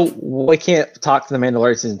 So we can't talk to The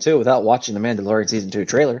Mandalorian season 2 without watching The Mandalorian season 2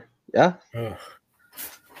 trailer. Yeah. Ugh.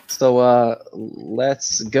 So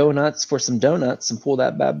let's go nuts for some donuts and pull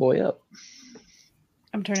that bad boy up.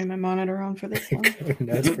 I'm turning my monitor on for this one.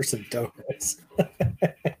 That's for some donuts.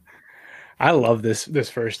 I love this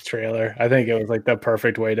first trailer. I think it was like the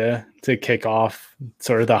perfect way to kick off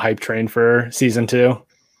sort of the hype train for season 2.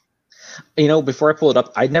 You know, before I pull it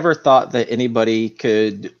up, I never thought that anybody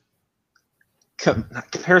could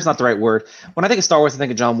compare is not the right word. When I think of Star Wars, I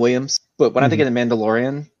think of John Williams, but when I think of The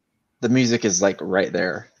Mandalorian, the music is like right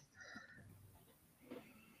there.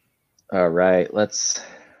 All right, all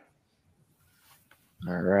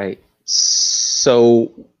right.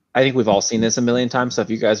 So I think we've all seen this a million times. So if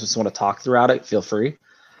you guys just want to talk throughout it, feel free.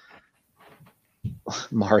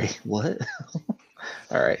 Mari, what?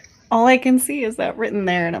 All right. All I can see is that written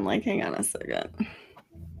there, and I'm like, hang on a second.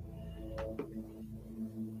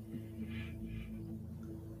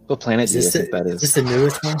 What planet do you Is think that this is? the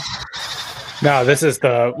newest one? No, this is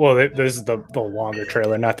the longer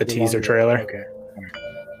trailer, not the teaser longer- trailer. Okay.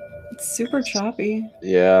 It's super choppy.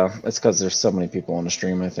 Yeah, it's because there's so many people on the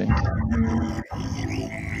stream, I think.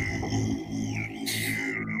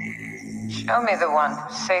 Show me the one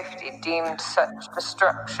whose safety deemed such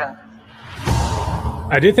destruction.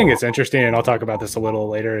 I do think it's interesting, and I'll talk about this a little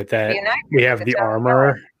later, that we have the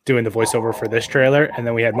armor doing the voiceover for this trailer, and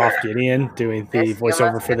then we had Moff Gideon doing the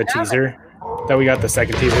voiceover for the teaser that we got, the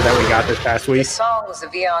second teaser that we got this past The week. songs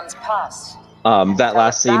of eons past. That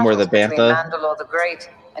last scene where the Battles Bantha, between Mandalore the Great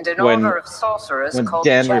and an when- order of sorcerers when called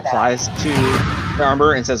Dan Jedi. replies to the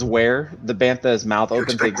armor and says "where," the Bantha's mouth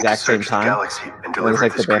opens the exact same time. And It looks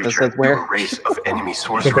like the Bantha says "where." a race of enemy The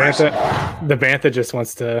sorcerers. Bantha just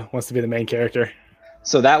wants to be the main character.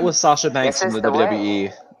 So that was Sasha Banks This from is the the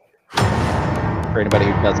WWE. For anybody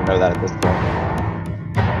who doesn't know that at this point.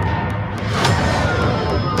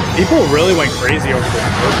 People really went crazy over this.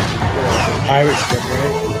 Pirate ship,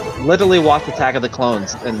 right? Literally watch Attack of the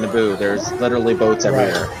Clones in Naboo. There's literally boats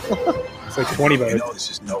everywhere. It's like 20 You votes. know this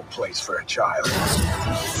is no place for a child.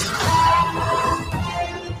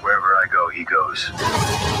 Wherever I go, he goes.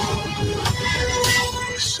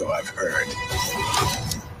 So I've heard.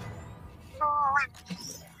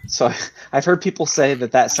 So I've heard people say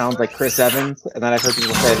that sounds like Chris Evans, and then I've heard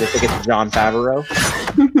people say they think it's John Favreau.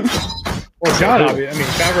 Well, John, I mean,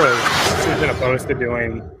 Favreau has been opposed to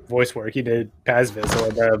doing voice work. He did Paz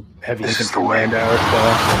Vizsla, the heavy infantry Mando. So.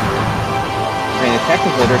 I mean,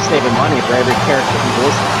 technically, they're saving money for every character he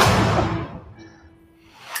voices.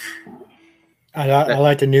 I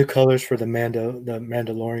like the new colors for the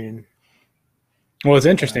Mandalorian. Well, it's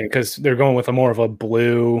interesting because they're going with more of a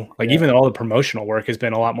blue. Like even all the promotional work has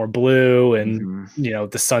been a lot more blue, and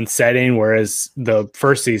the sun setting. Whereas the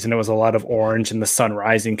first season it was a lot of orange and the sun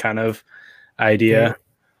rising kind of idea. Yeah.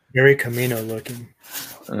 Very Camino looking.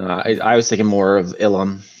 I was thinking more of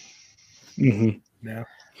Ilum. Yeah.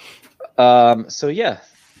 So yeah,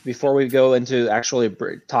 before we go into actually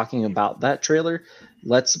talking about that trailer,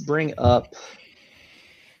 let's bring up.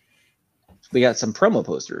 We got some promo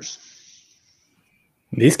posters.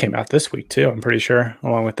 These came out this week too, I'm pretty sure,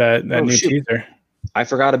 along with that new teaser. I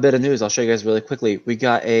forgot a bit of news. I'll show you guys really quickly. We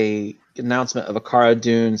got a announcement of a Cara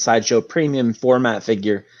Dune Sideshow premium format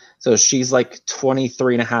figure. So she's like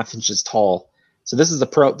 23.5 inches tall. So this is the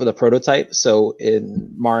prototype. So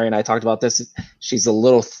Mari and I talked about this. She's a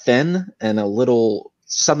little thin and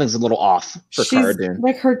something's a little off for Cara Dune.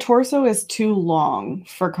 Like her torso is too long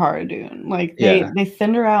for Cara Dune. Like they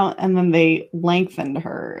thinned her out and then they lengthened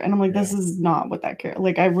her. And I'm like, this is not what that character.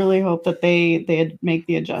 Like I really hope that they'd make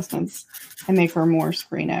the adjustments and make her more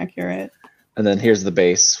screen accurate. And then here's the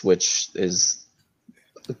base, which is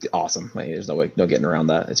awesome. Like, there's no getting around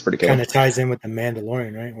that. It's pretty cool. Kind of ties in with the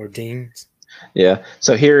Mandalorian, right? Or Dean's. Yeah.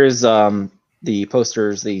 So here's the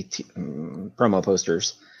posters, the promo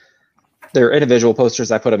posters. They're individual posters.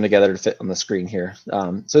 I put them together to fit on the screen here.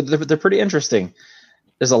 So they're pretty interesting.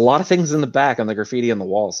 There's a lot of things in the back on the graffiti on the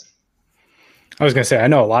walls. I was gonna say, I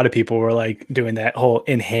know a lot of people were like doing that whole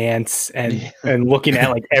enhance and looking at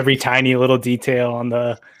like every tiny little detail on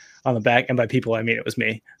the back. And by people, I mean it was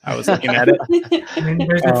me. I was looking at it. And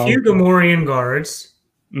there's a few Gamorrean guards.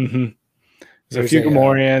 There's a few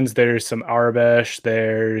Gamorreans. There's some Arabesh.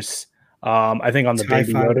 There's I think on the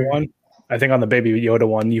Baby Yoda one. I think on the Baby Yoda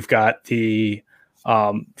one, you've got the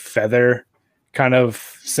feather kind of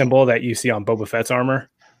symbol that you see on Boba Fett's armor.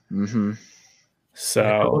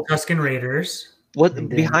 So Tusken Raiders.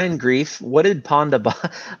 Behind Grief? What did Ponda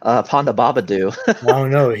Baba do? I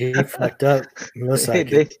don't know. He fucked up. Looks like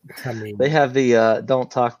they have the "Don't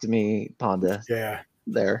Talk to Me" Ponda. Yeah,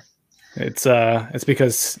 there. It's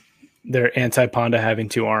because they're anti-Ponda having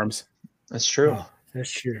two arms. That's true. Oh,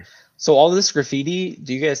 that's true. So all this graffiti,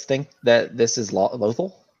 do you guys think that this is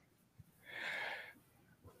Lothal?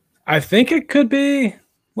 I think it could be.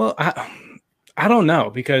 Well, I don't know,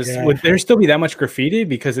 because would there still be that much graffiti?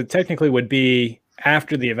 Because it technically would be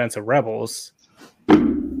after the events of Rebels.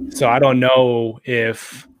 So I don't know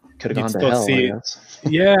if could have gone to hell. I guess.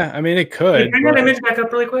 Yeah, I mean it could. Bring that image back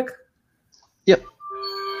up really quick. Yep.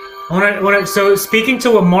 So speaking to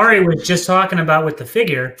what Mari was just talking about with the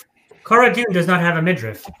figure, Cara Dune does not have a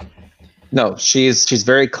midriff. No, she's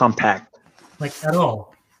very compact. Like at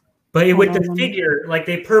all. But with the figure, like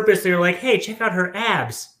they purposely are like, hey, check out her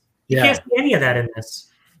abs. You can't see any of that in this.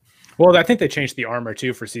 Well, I think they changed the armor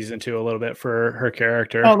too for season 2 a little bit for her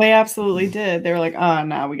character. Oh, they absolutely did. They were like, oh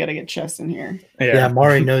no, we gotta get chest in here. Yeah,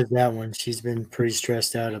 Mari knows that one. She's been pretty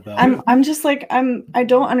stressed out about it. I'm just like, I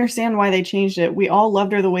don't understand why they changed it. We all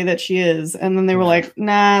loved her the way that she is, and then they were like,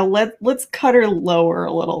 nah, let's cut her lower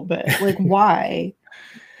a little bit. Like, why?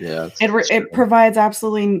 Yeah, it provides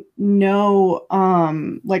absolutely no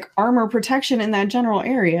like armor protection in that general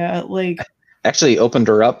area. Like, actually opened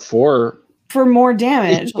her up for more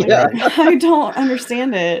damage. Like, I don't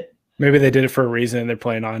understand it. Maybe they did it for a reason. They're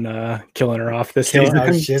planning on killing her off this season. I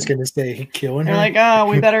was just gonna say killing her. They're like, oh,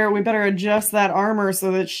 we better adjust that armor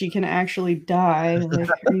so that she can actually die. Like,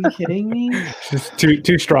 are you kidding me? She's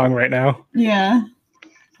too strong right now. Yeah.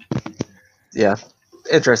 Yeah.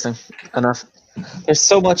 Interesting enough. There's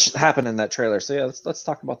so much happened in that trailer. So yeah, let's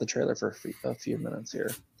talk about the trailer for a few minutes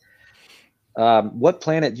here. What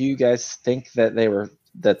planet do you guys think that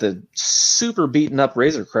the super beaten up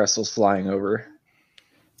Razor Crest was flying over?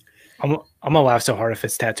 I'm gonna laugh so hard if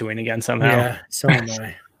it's Tatooine again somehow. Yeah, so am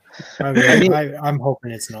I. I'm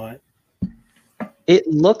hoping it's not. It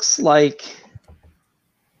looks like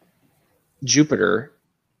Jupiter.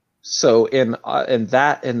 So in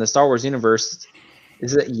the Star Wars universe,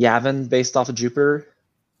 is it Yavin based off of Jupiter?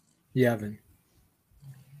 Yavin.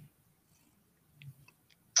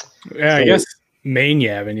 Yeah, I guess main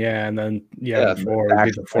Yavin, and then Yavin 4 would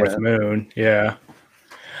be the fourth moon. Yeah.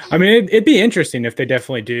 I mean, it'd be interesting if they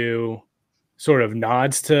definitely do sort of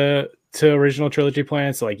nods to original trilogy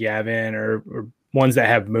planets like Yavin or ones that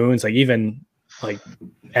have moons, like even like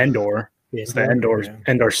Endor. Yeah, It's the Endor yeah.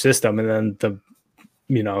 Endor system, and then the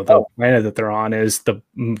the planet that they're on is the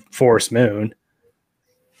Forest Moon.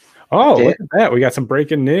 Oh, Dan- look at that! We got some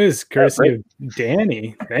breaking news, courtesy of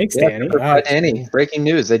Danny. Thanks, Danny. Covered by Nice, Danny. man. Breaking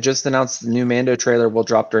news. They just announced the new Mando trailer will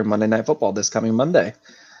drop during Monday Night Football this coming Monday.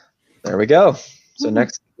 There we go. So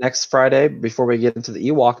next Friday, before we get into the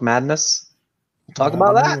Ewok madness, we'll talk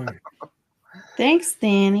about that. Thanks,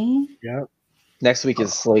 Danny. Yep. Next week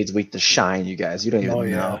is Slade's week to shine, you guys. You don't even Oh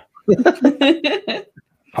know. yeah.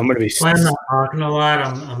 I'm gonna be. Well, I'm not talking a lot.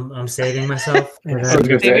 I'm saving myself. For I was gonna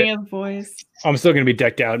that. say, Saving his voice. I'm still gonna be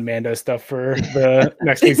decked out in Mando stuff for the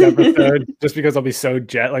next week's episode, just because I'll be so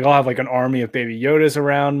I'll have like an army of Baby Yodas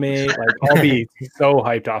around me. Like I'll be so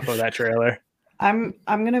hyped off of that trailer. I'm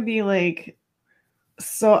gonna be like,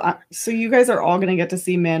 so you guys are all gonna get to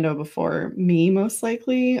see Mando before me, most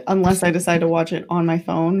likely, unless I decide to watch it on my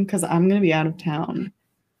phone because I'm gonna be out of town.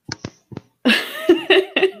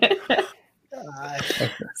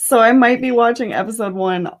 So I might be watching episode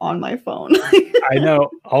 1 on my phone. I know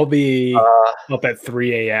I'll be up at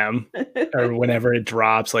 3 a.m. or whenever it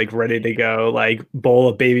drops, like ready to go, like bowl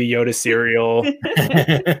of Baby Yoda cereal,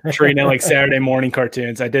 treating it like Saturday morning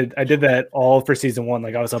cartoons. I did that all for season 1.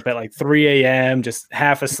 Like I was up at like 3 a.m. just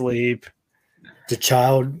half asleep. The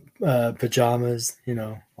child pajamas,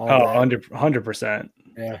 all that. 100%.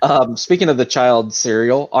 Yeah. Speaking of the child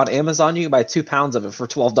cereal, on Amazon you can buy 2 pounds of it for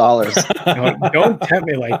 $12. Don't tempt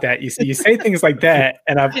me like that. You say things like that,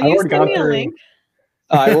 and I've Can you already send gone me a through. link?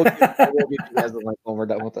 I will give you guys the link when we're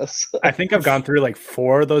done with this. I think I've gone through like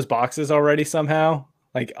 4 of those boxes already somehow.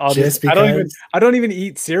 Like I'll Just I because? don't even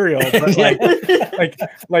eat cereal, but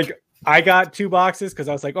like I got 2 boxes because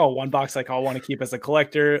I was like, oh, 1 box like I'll want to keep as a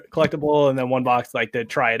collectible, and then 1 box like to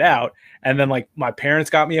try it out. And then like my parents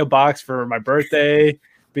got me a box for my birthday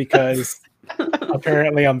because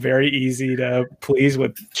apparently I'm very easy to please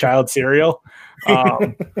with child cereal.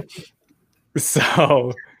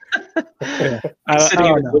 So He's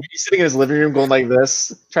sitting in his living room going like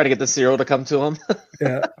this, trying to get the cereal to come to him.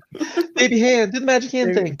 Yeah. Baby hand, do the magic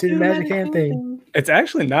hand thing. Do the magic hand thing. it's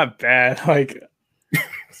actually not bad. Like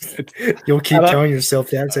You'll keep telling yourself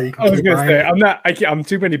that so you can I was keep gonna buying say it. I'm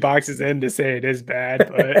too many boxes in to say it is bad,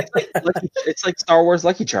 but It's like Star Wars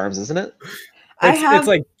Lucky Charms, isn't it? it's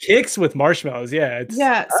like Kix with marshmallows. Yeah,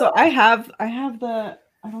 So I have the,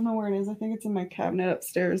 I don't know where it is. I think it's in my cabinet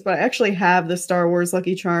upstairs, but I actually have the Star Wars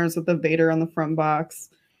Lucky Charms with the Vader on the front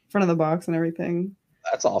of the box and everything.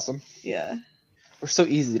 That's awesome. Yeah. We're so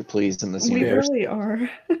easy to please in this We universe. really are.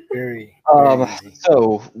 Very, easy.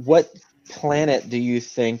 So what planet do you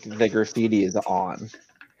think the graffiti is on?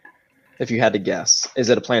 If you had to guess, is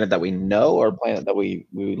it a planet that we know or a planet that we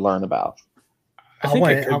learn about? I think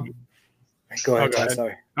it could. Go ahead. go ahead.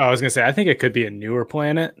 Sorry. I was gonna say I think it could be a newer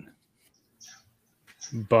planet,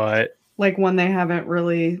 but Like one they haven't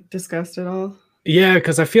really discussed at all. yeah,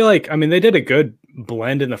 because I feel like they did a good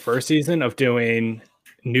blend in the first season of doing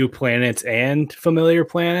new planets and familiar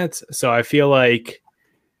planets. So I feel like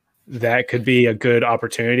that could be a good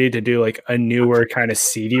opportunity to do like a newer kind of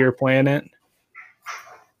seedier planet.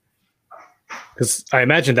 Because I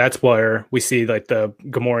imagine that's where we see like the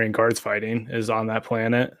Gamorrean guards fighting is on that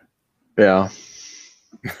planet. Yeah.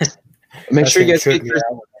 Make sure you guys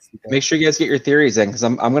That's get your theories in, because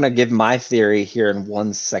I'm gonna give my theory here in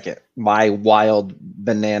 1 second. My wild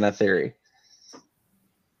banana theory.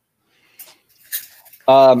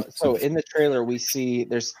 So in the trailer we see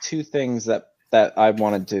there's 2 things that I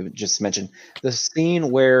wanted to just mention. The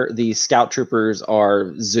scene where the scout troopers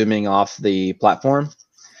are zooming off the platform.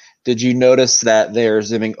 Did you notice that they're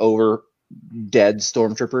zooming over dead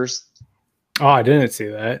stormtroopers? Oh, I didn't see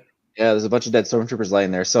that. Yeah, there's a bunch of dead stormtroopers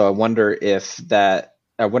laying there. So I wonder if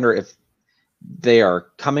they are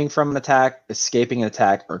coming from an attack, escaping an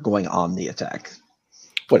attack, or going on the attack.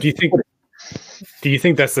 Do you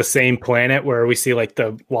think that's the same planet where we see like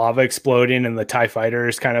the lava exploding and the TIE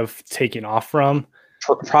fighters kind of taking off from?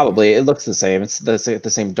 Probably. It looks the same. It's the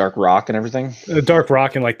same dark rock and everything. The dark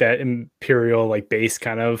rock and like that Imperial like base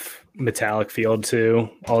kind of metallic field to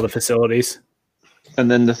all the facilities. And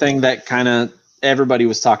then the thing that kind of everybody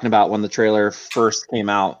was talking about when the trailer first came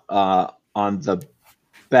out, on the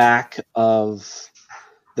back of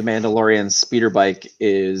the Mandalorian speeder bike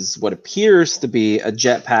is what appears to be a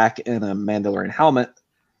jetpack and a Mandalorian helmet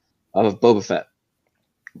of Boba Fett.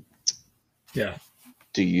 Yeah.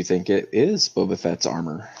 Do you think it is Boba Fett's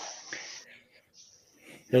armor?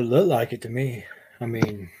 It looked like it to me. I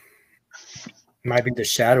mean, it might be the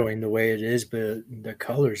shadowing the way it is, but the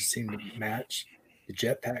colors seem to match. The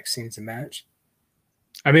jetpack seems to match.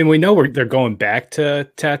 I mean, we know they're going back to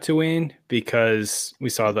Tatooine because we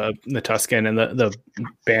saw the Tusken and the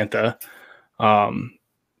Bantha.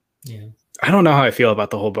 Yeah. I don't know how I feel about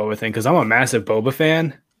the whole Boba thing because I'm a massive Boba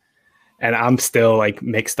fan, and I'm still like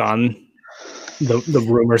mixed on the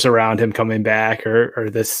rumors around him coming back or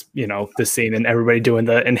this, this scene and everybody doing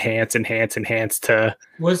the enhance to.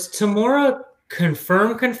 Was Tamora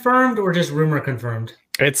confirmed or just rumor confirmed?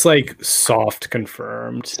 It's like soft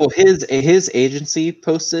confirmed. Well, his agency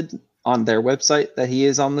posted on their website that he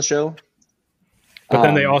is on the show. But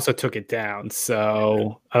then they also took it down.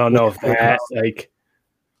 So I don't know if that's like.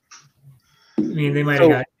 I mean, they might have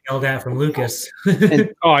got yelled at from Lucas.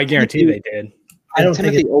 Oh, I guarantee they did. I don't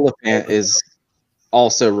Timothy Oliphant is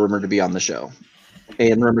also rumored to be on the show,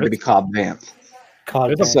 and rumored to be Cobb Vanth.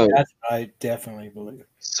 Cobb Vanth, So- that's what I definitely believe.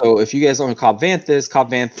 So if you guys don't know who Cobb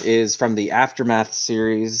Vanth is from the Aftermath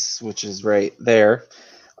series, which is right there.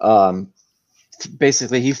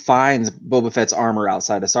 Basically, he finds Boba Fett's armor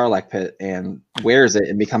outside a Sarlacc pit and wears it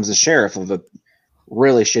and becomes the sheriff of a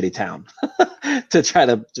really shitty town to try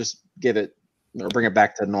to just give it or bring it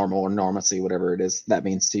back to normal or normalcy, whatever it is that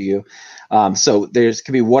means to you. So there's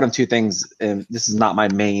could be one of two things, and this is not my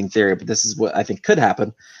main theory, but this is what I think could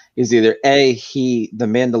happen: is either A, the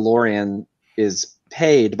Mandalorian is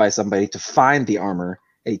paid by somebody to find the armor,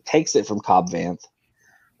 and he takes it from Cobb Vanth,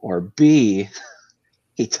 or B,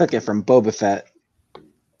 he took it from Boba Fett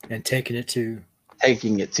And taking it to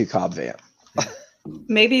Cobb Vanth.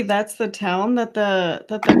 Maybe that's the town that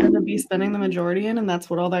they're going to be spending the majority in, and that's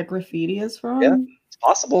what all that graffiti is from. Yeah. It's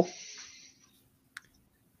possible.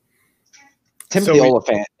 Timothy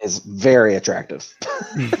Oliphant is very attractive.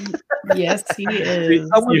 Yes, he is.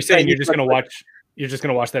 You're saying you're just gonna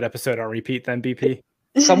watch that episode on repeat then, BP?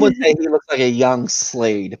 Some would say he looks like a young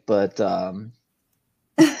Slade, but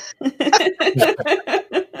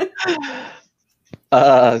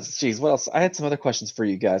geez, what else? I had some other questions for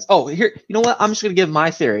you guys. Oh, here, you know what? I'm just gonna give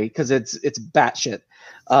my theory because it's batshit.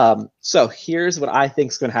 So here's what I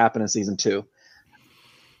think is gonna happen in season 2.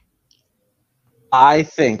 I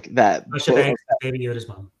think that Baby Yoda's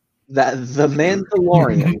mom. that the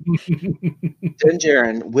Mandalorian, Din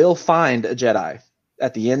Djarin, will find a Jedi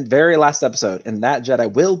at the end, very last episode, and that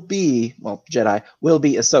Jedi will be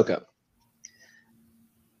Ahsoka.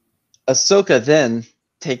 Ahsoka then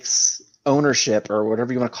takes ownership, or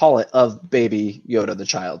whatever you want to call it, of Baby Yoda, the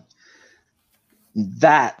child.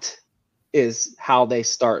 That is how they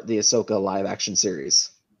start the Ahsoka live action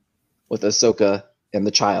series, with Ahsoka and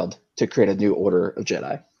the child to create a new order of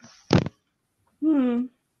Jedi.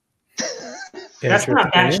 That's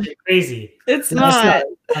not batshit crazy. It's not.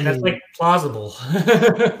 That's like plausible.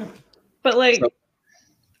 But like,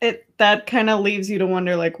 that kind of leaves you to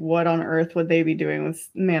wonder, like, what on earth would they be doing with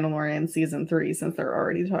Mandalorian season 3 since they're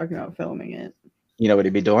already talking about filming it? You know what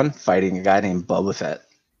he'd be doing? Fighting a guy named Boba Fett.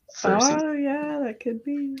 Oh yeah, that could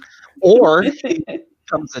be. Or he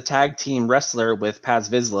becomes a tag team wrestler with Paz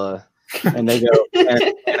Vizsla, and they go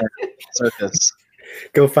and circus.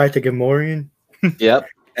 go fight the Gamorrean. Yep,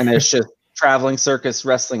 and it's just traveling circus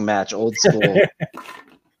wrestling match, old school.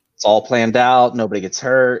 It's all planned out. Nobody gets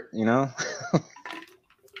hurt.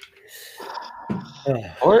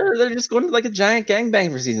 Or they're just going to like a giant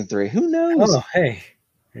gangbang for season 3. Who knows? Oh, hey,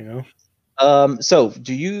 So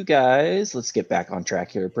do you guys? Let's get back on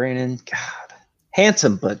track here, Brandon. God,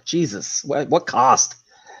 handsome, but Jesus, what cost?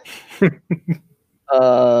 Do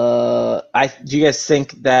you guys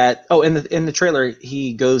think that? Oh, in the trailer,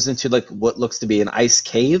 he goes into like what looks to be an ice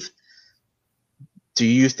cave. Do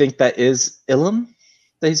you think that is Ilum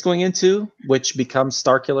that he's going into, which becomes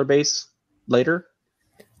Starkiller Base later?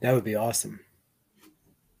 that would be awesome.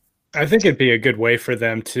 I think it'd be a good way for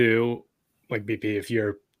them to, like, BP, if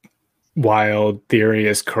your wild theory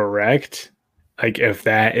is correct, like if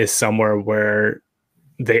that is somewhere where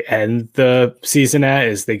they end the season at,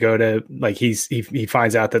 is they go to, like, he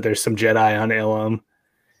finds out that there's some Jedi on Ilum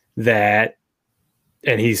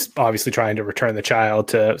and he's obviously trying to return the child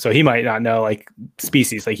to, so he might not know like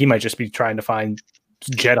species, like he might just be trying to find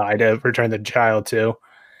Jedi to return the child to.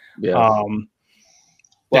 Yeah.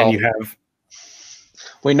 Then you have.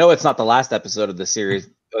 We know it's not the last episode of the series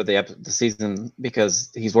or the season because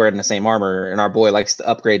he's wearing the same armor, and our boy likes to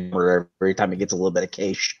upgrade every time he gets a little bit of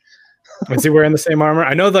cash. Is he wearing the same armor?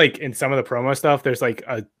 I know, like in some of the promo stuff, there's like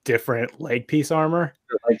a different leg piece armor.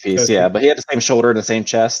 Leg piece, yeah, but he had the same shoulder and the same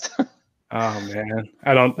chest. Oh man,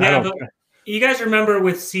 I don't. But you guys remember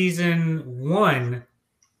with season 1,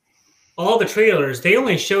 all the trailers, they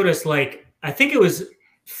only showed us like, I think it was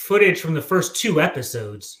footage from the first 2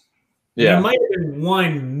 episodes. Yeah, there might have been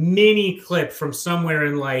one mini clip from somewhere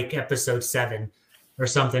in like episode 7 or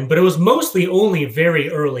something, but it was mostly only very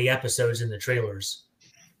early episodes in the trailers.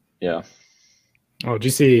 Yeah. Oh, did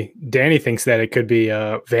you see? Danny thinks that it could be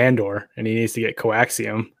Vandor, and he needs to get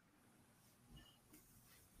coaxium.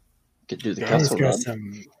 Could do the Danny's castle got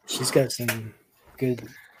run. she's got some good.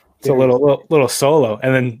 It's a little Solo,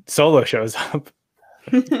 and then Solo shows up.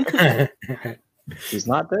 He's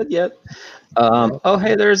not dead yet. Oh,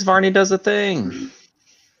 hey, there's Varney does a thing.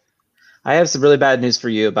 I have some really bad news for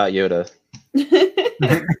you about Yoda.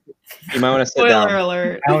 You might want to sit Spoiler down.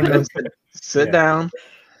 alert. I don't know. Sit down.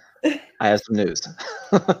 I have some news.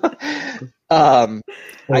 What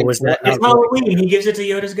was that? It's Halloween. He gives it to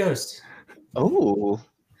Yoda's ghost. Oh,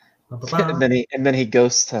 Ba-ba-ba. and then he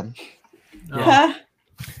ghosts him. Oh.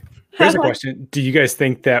 Here's a question: do you guys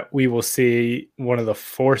think that we will see one of the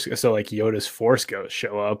Force, so like Yoda's Force ghosts,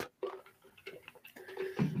 show up?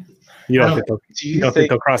 You don't think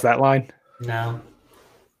they'll cross that line? No.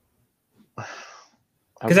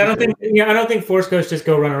 Because I don't think Force ghosts just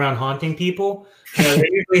go run around haunting people. They're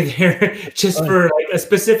usually there just for like a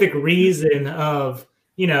specific reason of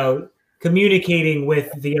communicating with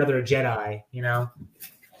the other Jedi.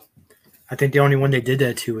 I think the only one they did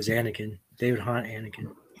that to was Anakin. They would haunt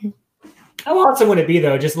Anakin. How awesome would it be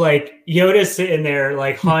though? Just like Yoda sitting there,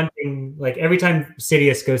 like haunting, like every time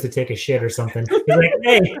Sidious goes to take a shit or something. He's like,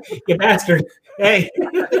 "Hey, you bastard! Hey!"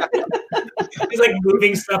 He's like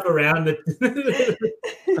moving stuff around.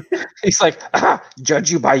 He's like,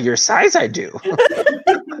 judge you by your size, I do.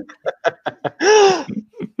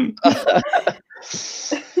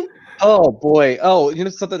 Oh boy! Oh,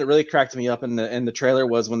 something that really cracked me up in the trailer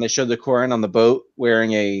was when they showed the Corran on the boat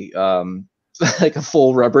wearing a like a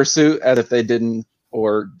full rubber suit, as if they didn't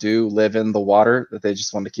or do live in the water, that they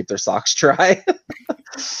just want to keep their socks dry.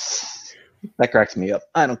 That cracks me up.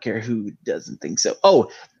 I don't care who doesn't think so.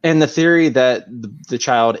 Oh, and the theory that the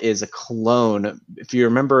child is a clone. If you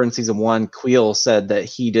remember in season 1, Queel said that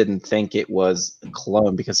he didn't think it was a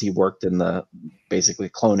clone because he worked in the basically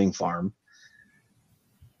cloning farm.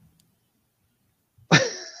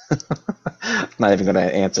 I'm not even going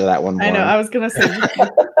to answer that one. I know. I was going to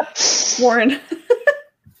say Warren.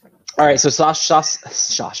 All right. So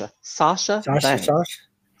Sasha Banks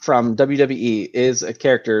from WWE is a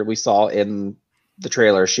character we saw in the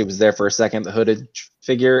trailer. She was there for a second, the hooded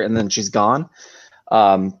figure, and then she's gone.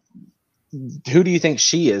 Who do you think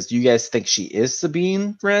she is? Do you guys think she is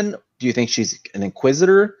Sabine Wren? Do you think she's an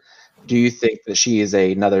Inquisitor? Do you think that she is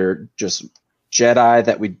another just Jedi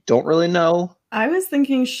that we don't really know? I was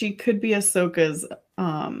thinking she could be Ahsoka's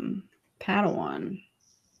Padawan.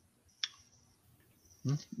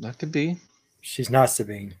 That could be. She's not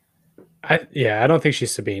Sabine. I don't think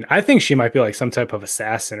she's Sabine. I think she might be like some type of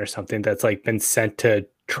assassin or something that's like been sent to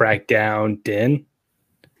track down Din.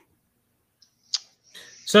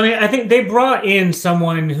 So I think they brought in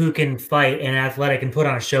someone who can fight and athletic and put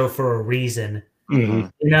on a show for a reason.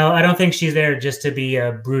 Mm-hmm. I don't think she's there just to be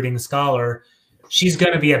a brooding scholar. She's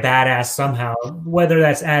going to be a badass somehow, whether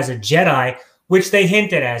that's as a Jedi, which they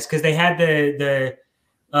hinted as, because they had the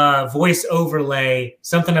voice overlay,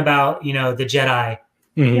 something about, the Jedi.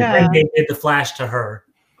 Mm-hmm. Yeah. And they did the flash to her.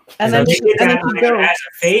 And So then they she did that either goes. as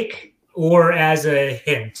a fake or as a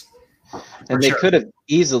hint. And they could have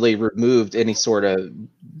easily removed any sort of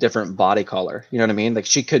different body color. You know what I mean? Like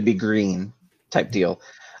she could be green type deal.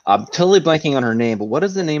 I'm totally blanking on her name, but what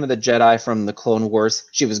is the name of the Jedi from the Clone Wars?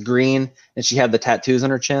 She was green and she had the tattoos on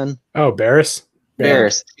her chin. Oh, Barriss.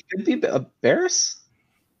 Barriss. She could be a Barriss?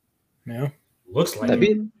 Yeah. Looks like That'd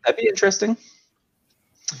be interesting.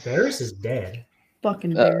 Barriss is dead.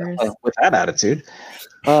 Fucking Barriss. With that attitude.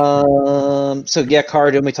 So yeah,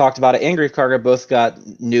 Cara Dune, we talked about it, and Grief Karga both got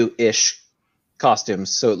new-ish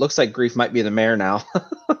costumes. So it looks like Grief might be the mayor now.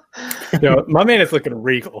 My man is looking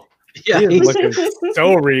regal. Yeah, He is looking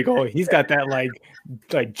so regal. He's got that like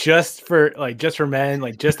just for men,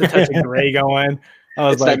 like just a touch of gray going. I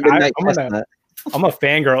was it's like, that midnight I'm a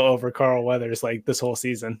fangirl over Carl Weathers like this whole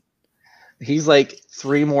season. He's like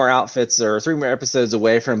 3 more outfits or 3 more episodes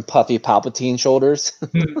away from puffy Palpatine shoulders.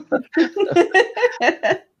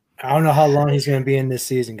 I don't know how long he's going to be in this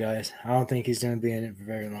season, guys. I don't think he's going to be in it for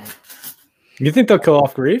very long. You think they'll kill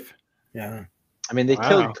off Grief? Yeah. I mean, they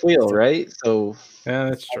killed Queel, right? So yeah,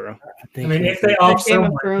 that's true. If they off Game of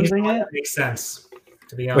someone, Thrones he's in one it? that makes sense.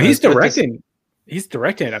 To be honest, Well, he's directing. He's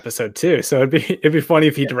directing an episode too, so it'd be funny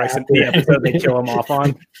if he directs the episode they kill him off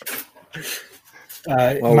on.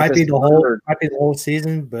 It might be the whole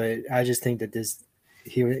season, but I just think that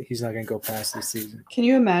he's not going to go past this season. Can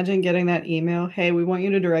you imagine getting that email? Hey, we want you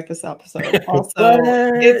to direct this episode. Also,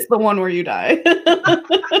 it's the one where you die.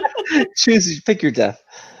 pick your death.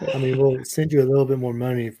 I mean, we'll send you a little bit more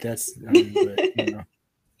money if that's. But,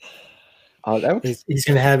 Oh, that would He's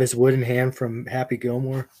gonna have his wooden hand from Happy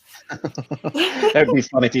Gilmore. that'd be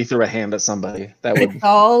fun if you threw a hand at somebody. That would. It's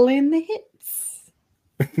all in the hits.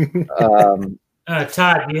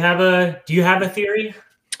 Todd, do you have a theory?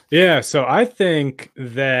 Yeah, so I think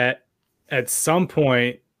that at some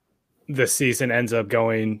point the season ends up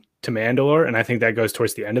going to Mandalore, and I think that goes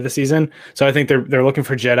towards the end of the season. So I think they're looking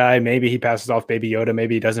for Jedi. Maybe he passes off Baby Yoda,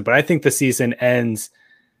 maybe he doesn't. But I think the season ends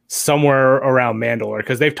somewhere around Mandalore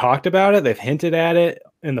because they've talked about it. They've hinted at it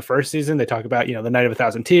in the first season. They talk about, the Night of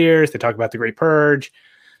 1,000 Tears. They talk about the Great Purge,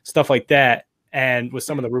 stuff like that. And with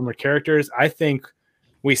some of the rumored characters, I think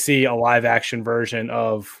we see a live action version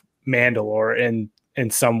of Mandalore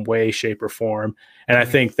in some way, shape, or form. And I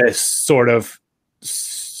think this sort of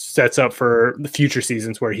sets up for the future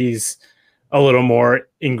seasons where he's a little more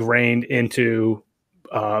ingrained into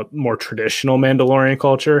more traditional Mandalorian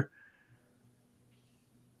culture.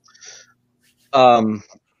 So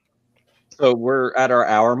we're at our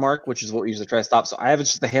hour mark, which is what we usually try to stop. So I have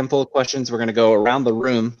just a handful of questions. We're going to go around the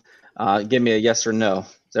room. Give me a yes or no.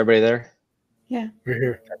 Is everybody there? Yeah. We're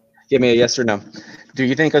here. Give me a yes or no. Do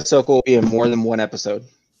you think Ahsoka will be in more than one episode?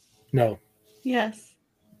 No, Yes.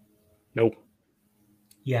 Nope.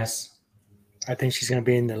 Yes. I think she's gonna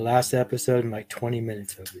be in the last episode in like 20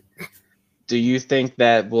 minutes of it. Do you think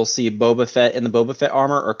that we'll see Boba Fett in the Boba Fett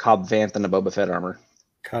armor or Cobb Vanth in the Boba Fett armor?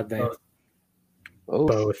 God damn.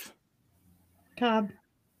 Both. Cobb.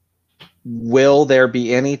 Will there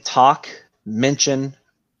be any talk, mention,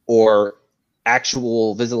 or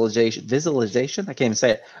actual visualization? I can't even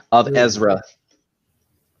say it, of Ezra?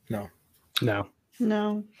 No. No.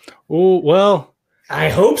 No. Oh, well, I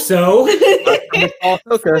hope so.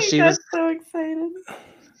 Ahsoka, she got was. so excited.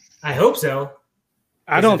 I hope so.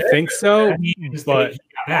 I don't think so, That means but they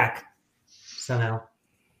got back somehow.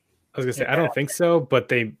 I was gonna say I don't think so,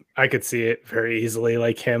 but I could see it very easily,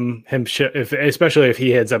 like especially if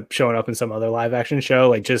he ends up showing up in some other live action show,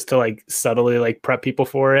 like just to like subtly like prep people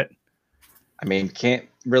for it. I mean, can't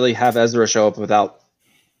really have Ezra show up without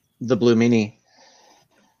the Blue Meanie.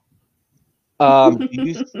 Do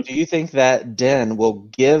you think that Den will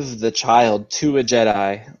give the child to a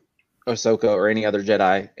Jedi, Ahsoka, or any other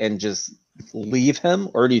Jedi, and just leave him,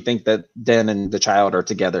 or do you think that Den and the child are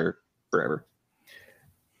together forever?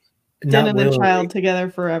 Den and the child together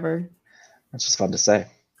forever. That's just fun to say.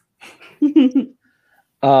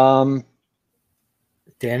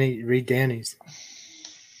 Danny, read Danny's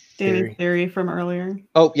Danny's theory from earlier.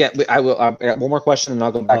 Oh yeah, I will. I got one more question, and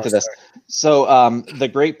I'll go back to this. Sorry. So, the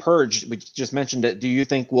Great Purge, we just mentioned it. Do you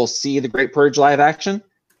think we'll see the Great Purge live action,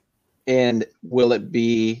 and will it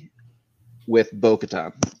be with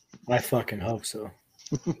Bo-Katan? I fucking hope so.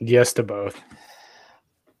 Yes to both.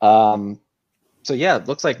 So yeah, it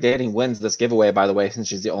looks like Danny wins this giveaway, by the way, since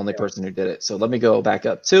she's the only person who did it. So let me go back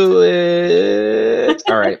up to it.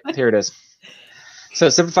 All right, here it is. So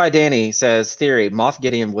Simplified Danny says, theory, Moff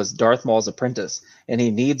Gideon was Darth Maul's apprentice, and he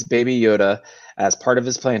needs Baby Yoda as part of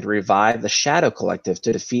his plan to revive the Shadow Collective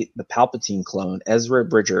to defeat the Palpatine clone. Ezra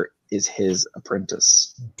Bridger is his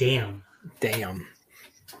apprentice. Damn.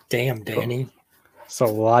 Damn, Danny. So a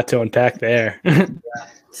lot to unpack there.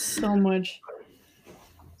 So much.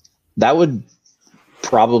 That would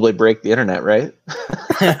probably break the internet, right?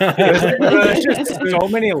 There's just so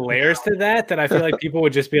many layers to that I feel like people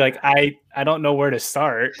would just be like, I don't know where to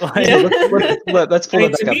start. Like, Let's pull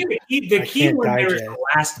it To back me, up. the key can't one there is digest. the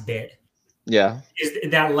last bit. Yeah.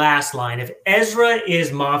 Is that last line. If Ezra is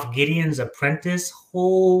Moff Gideon's apprentice,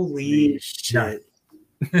 holy shit.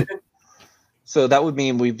 So that would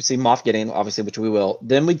mean we'd see Moff Gideon, obviously, which we will.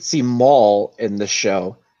 Then we'd see Maul in the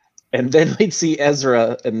show. And then we'd see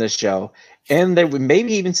Ezra in this show. And then we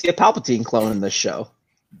maybe even see a Palpatine clone in this show.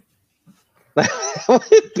 That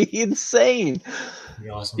would be insane. That'd be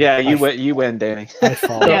awesome. Yeah, you win, Danny. I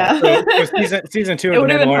fall. Yeah. So season 2 It of would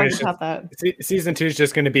The have been hard Mandalorian is to top that. season 2 is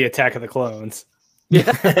just going to be Attack of the Clones.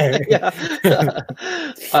 Yeah.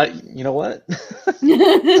 You know what?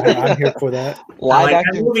 I'm here for that. I like that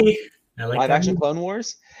action, movie. I like live that action movie. Clone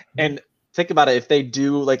Wars. And think about it, if they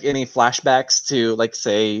do like any flashbacks to like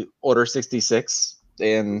say Order 66,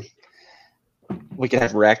 and we could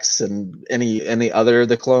have Rex and any other of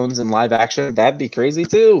the clones in live action, that'd be crazy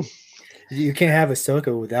too. You can't have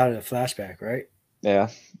Ahsoka without a flashback, right? Yeah.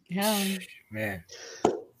 Yeah. Man.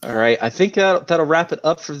 All right. I think that'll wrap it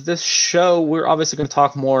up for this show. We're obviously going to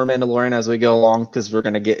talk more Mandalorian as we go along because we're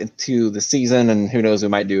going to get into the season, and who knows, we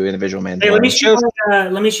might do individual Mandalorian. Hey, let me shows.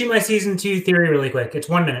 shoot my season 2 theory really quick. It's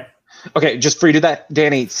 1 minute. Okay, just for you to do that,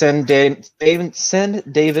 Danny, send David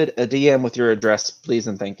a DM with your address, please,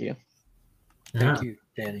 and thank you. Thank you,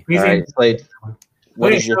 Danny. Please All right, answer. Slade. What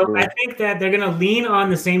Okay, is your so theory? I think that they're going to lean on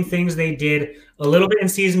the same things they did a little bit in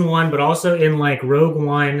season 1, but also in like Rogue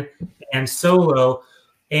One and Solo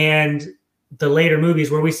and the later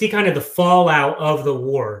movies where we see kind of the fallout of the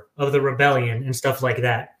war, of the rebellion and stuff like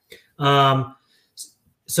that.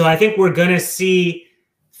 So I think we're going to see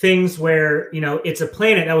things where, it's a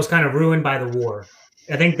planet that was kind of ruined by the war.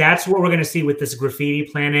 I think that's what we're going to see with this graffiti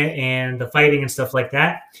planet and the fighting and stuff like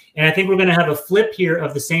that. And I think we're going to have a flip here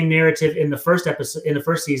of the same narrative in the first episode, in the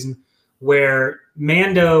first season, where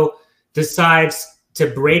Mando decides to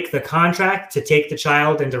break the contract to take the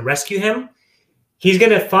child and to rescue him. He's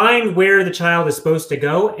going to find where the child is supposed to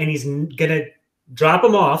go, and he's going to drop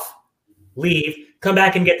him off, leave, come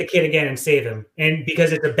back and get the kid again and save him. And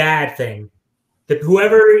because it's a bad thing.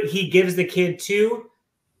 Whoever he gives the kid to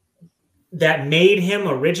that made him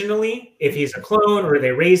originally, if he's a clone or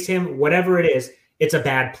they raised him, whatever it is, it's a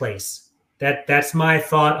bad place. That's my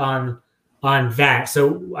thought on that.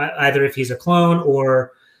 So either if he's a clone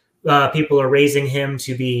or people are raising him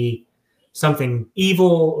to be something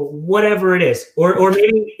evil, whatever it is, or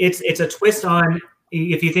maybe it's a twist on,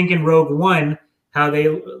 if you think in Rogue One how they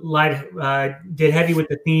did heavy with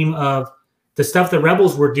the theme of the stuff the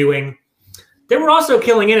rebels were doing. They were also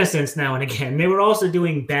killing innocents now and again. They were also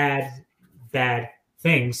doing bad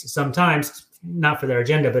things, sometimes not for their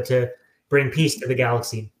agenda, but to bring peace to the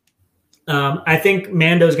galaxy. I think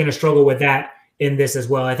Mando's going to struggle with that in this as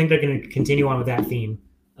well. I think they're going to continue on with that theme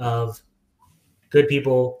of good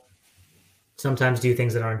people sometimes do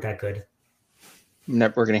things that aren't that good. We're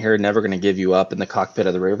going to hear "Never Going to Give You Up" in the cockpit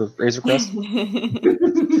of the Razor Crest.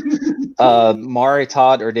 Mari,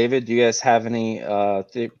 Todd, or David, do you guys have any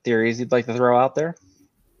theories you'd like to throw out there?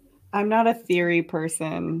 I'm not a theory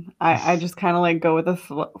person. I just kind of like go with the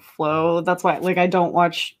flow. That's why, like, I don't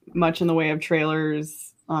watch much in the way of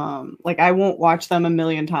trailers. Like, I won't watch them a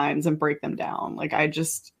million times and break them down. Like, I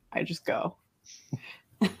just go.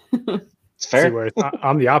 It's fair. See, where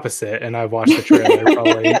I'm the opposite, and I've watched the trailer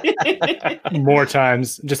probably more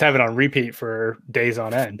times. Just have it on repeat for days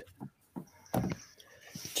on end.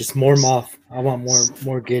 Just more Moff. I want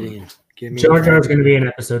more Gideon. Give me Jar Jar is going to be in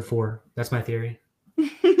episode 4. That's my theory.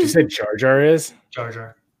 You said Jar Jar is? Jar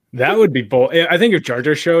Jar. That would be bold. I think if Jar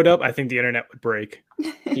Jar showed up, I think the internet would break.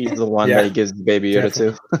 He's the one that he gives the baby Yoda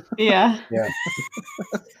to. Yeah.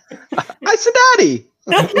 I said, "Daddy."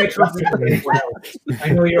 I trust you. I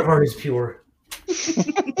know your heart is pure.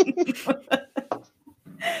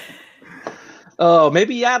 Oh,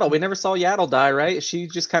 maybe Yaddle. We never saw Yaddle die, right? She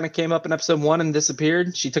just kind of came up in episode 1 and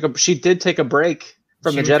disappeared. She did take a break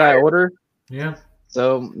from the Jedi Order. Yeah.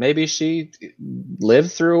 So maybe she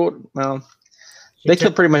lived through. Well, they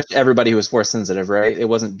killed pretty much everybody who was Force sensitive, right? It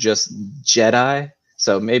wasn't just Jedi.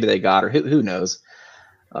 So maybe they got her. Who knows?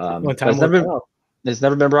 It's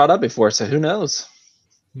never been brought up before, so who knows?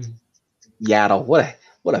 Yaddle, what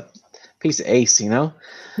a piece of ace, you know.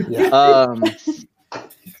 Yeah.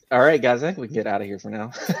 All right, guys, I think we can get out of here for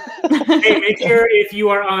now. Hey, make sure if you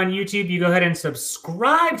are on YouTube, you go ahead and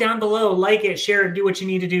subscribe down below, like it, share it, do what you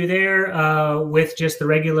need to do there with just the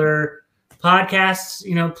regular podcasts.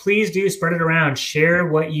 Please do spread it around, share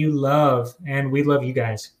what you love, and we love you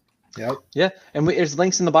guys. Yep. Yeah, and there's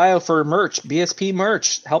links in the bio for merch, BSP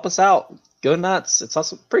merch. Help us out. Go nuts. It's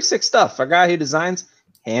also pretty sick stuff. Our guy who designs,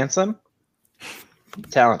 handsome,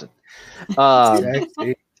 talented.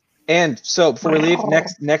 And so before we leave,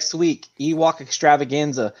 next week, Ewok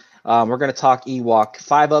Extravaganza. We're going to talk Ewok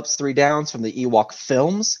 5 ups, 3 downs from the Ewok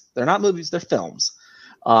films. They're not movies, they're films.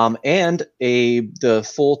 And the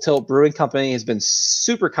Full Tilt Brewing Company has been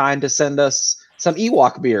super kind to send us some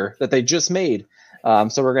Ewok beer that they just made.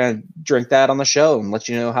 So we're going to drink that on the show and let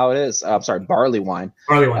you know how it is. Barley wine.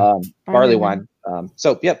 Barley wine.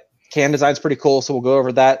 So, yep, can design's pretty cool. So we'll go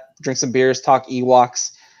over that, drink some beers, talk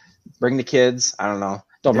Ewoks, bring the kids. I don't know.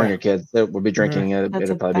 Don't bring your kids. We'll be drinking.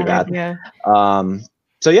 It'll probably be bad.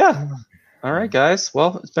 So, yeah. All right, guys.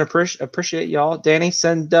 Well, it's been appreciate y'all. Danny,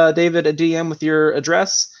 send David a DM with your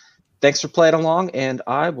address. Thanks for playing along, and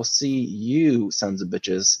I will see you, sons of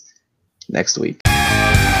bitches, next week.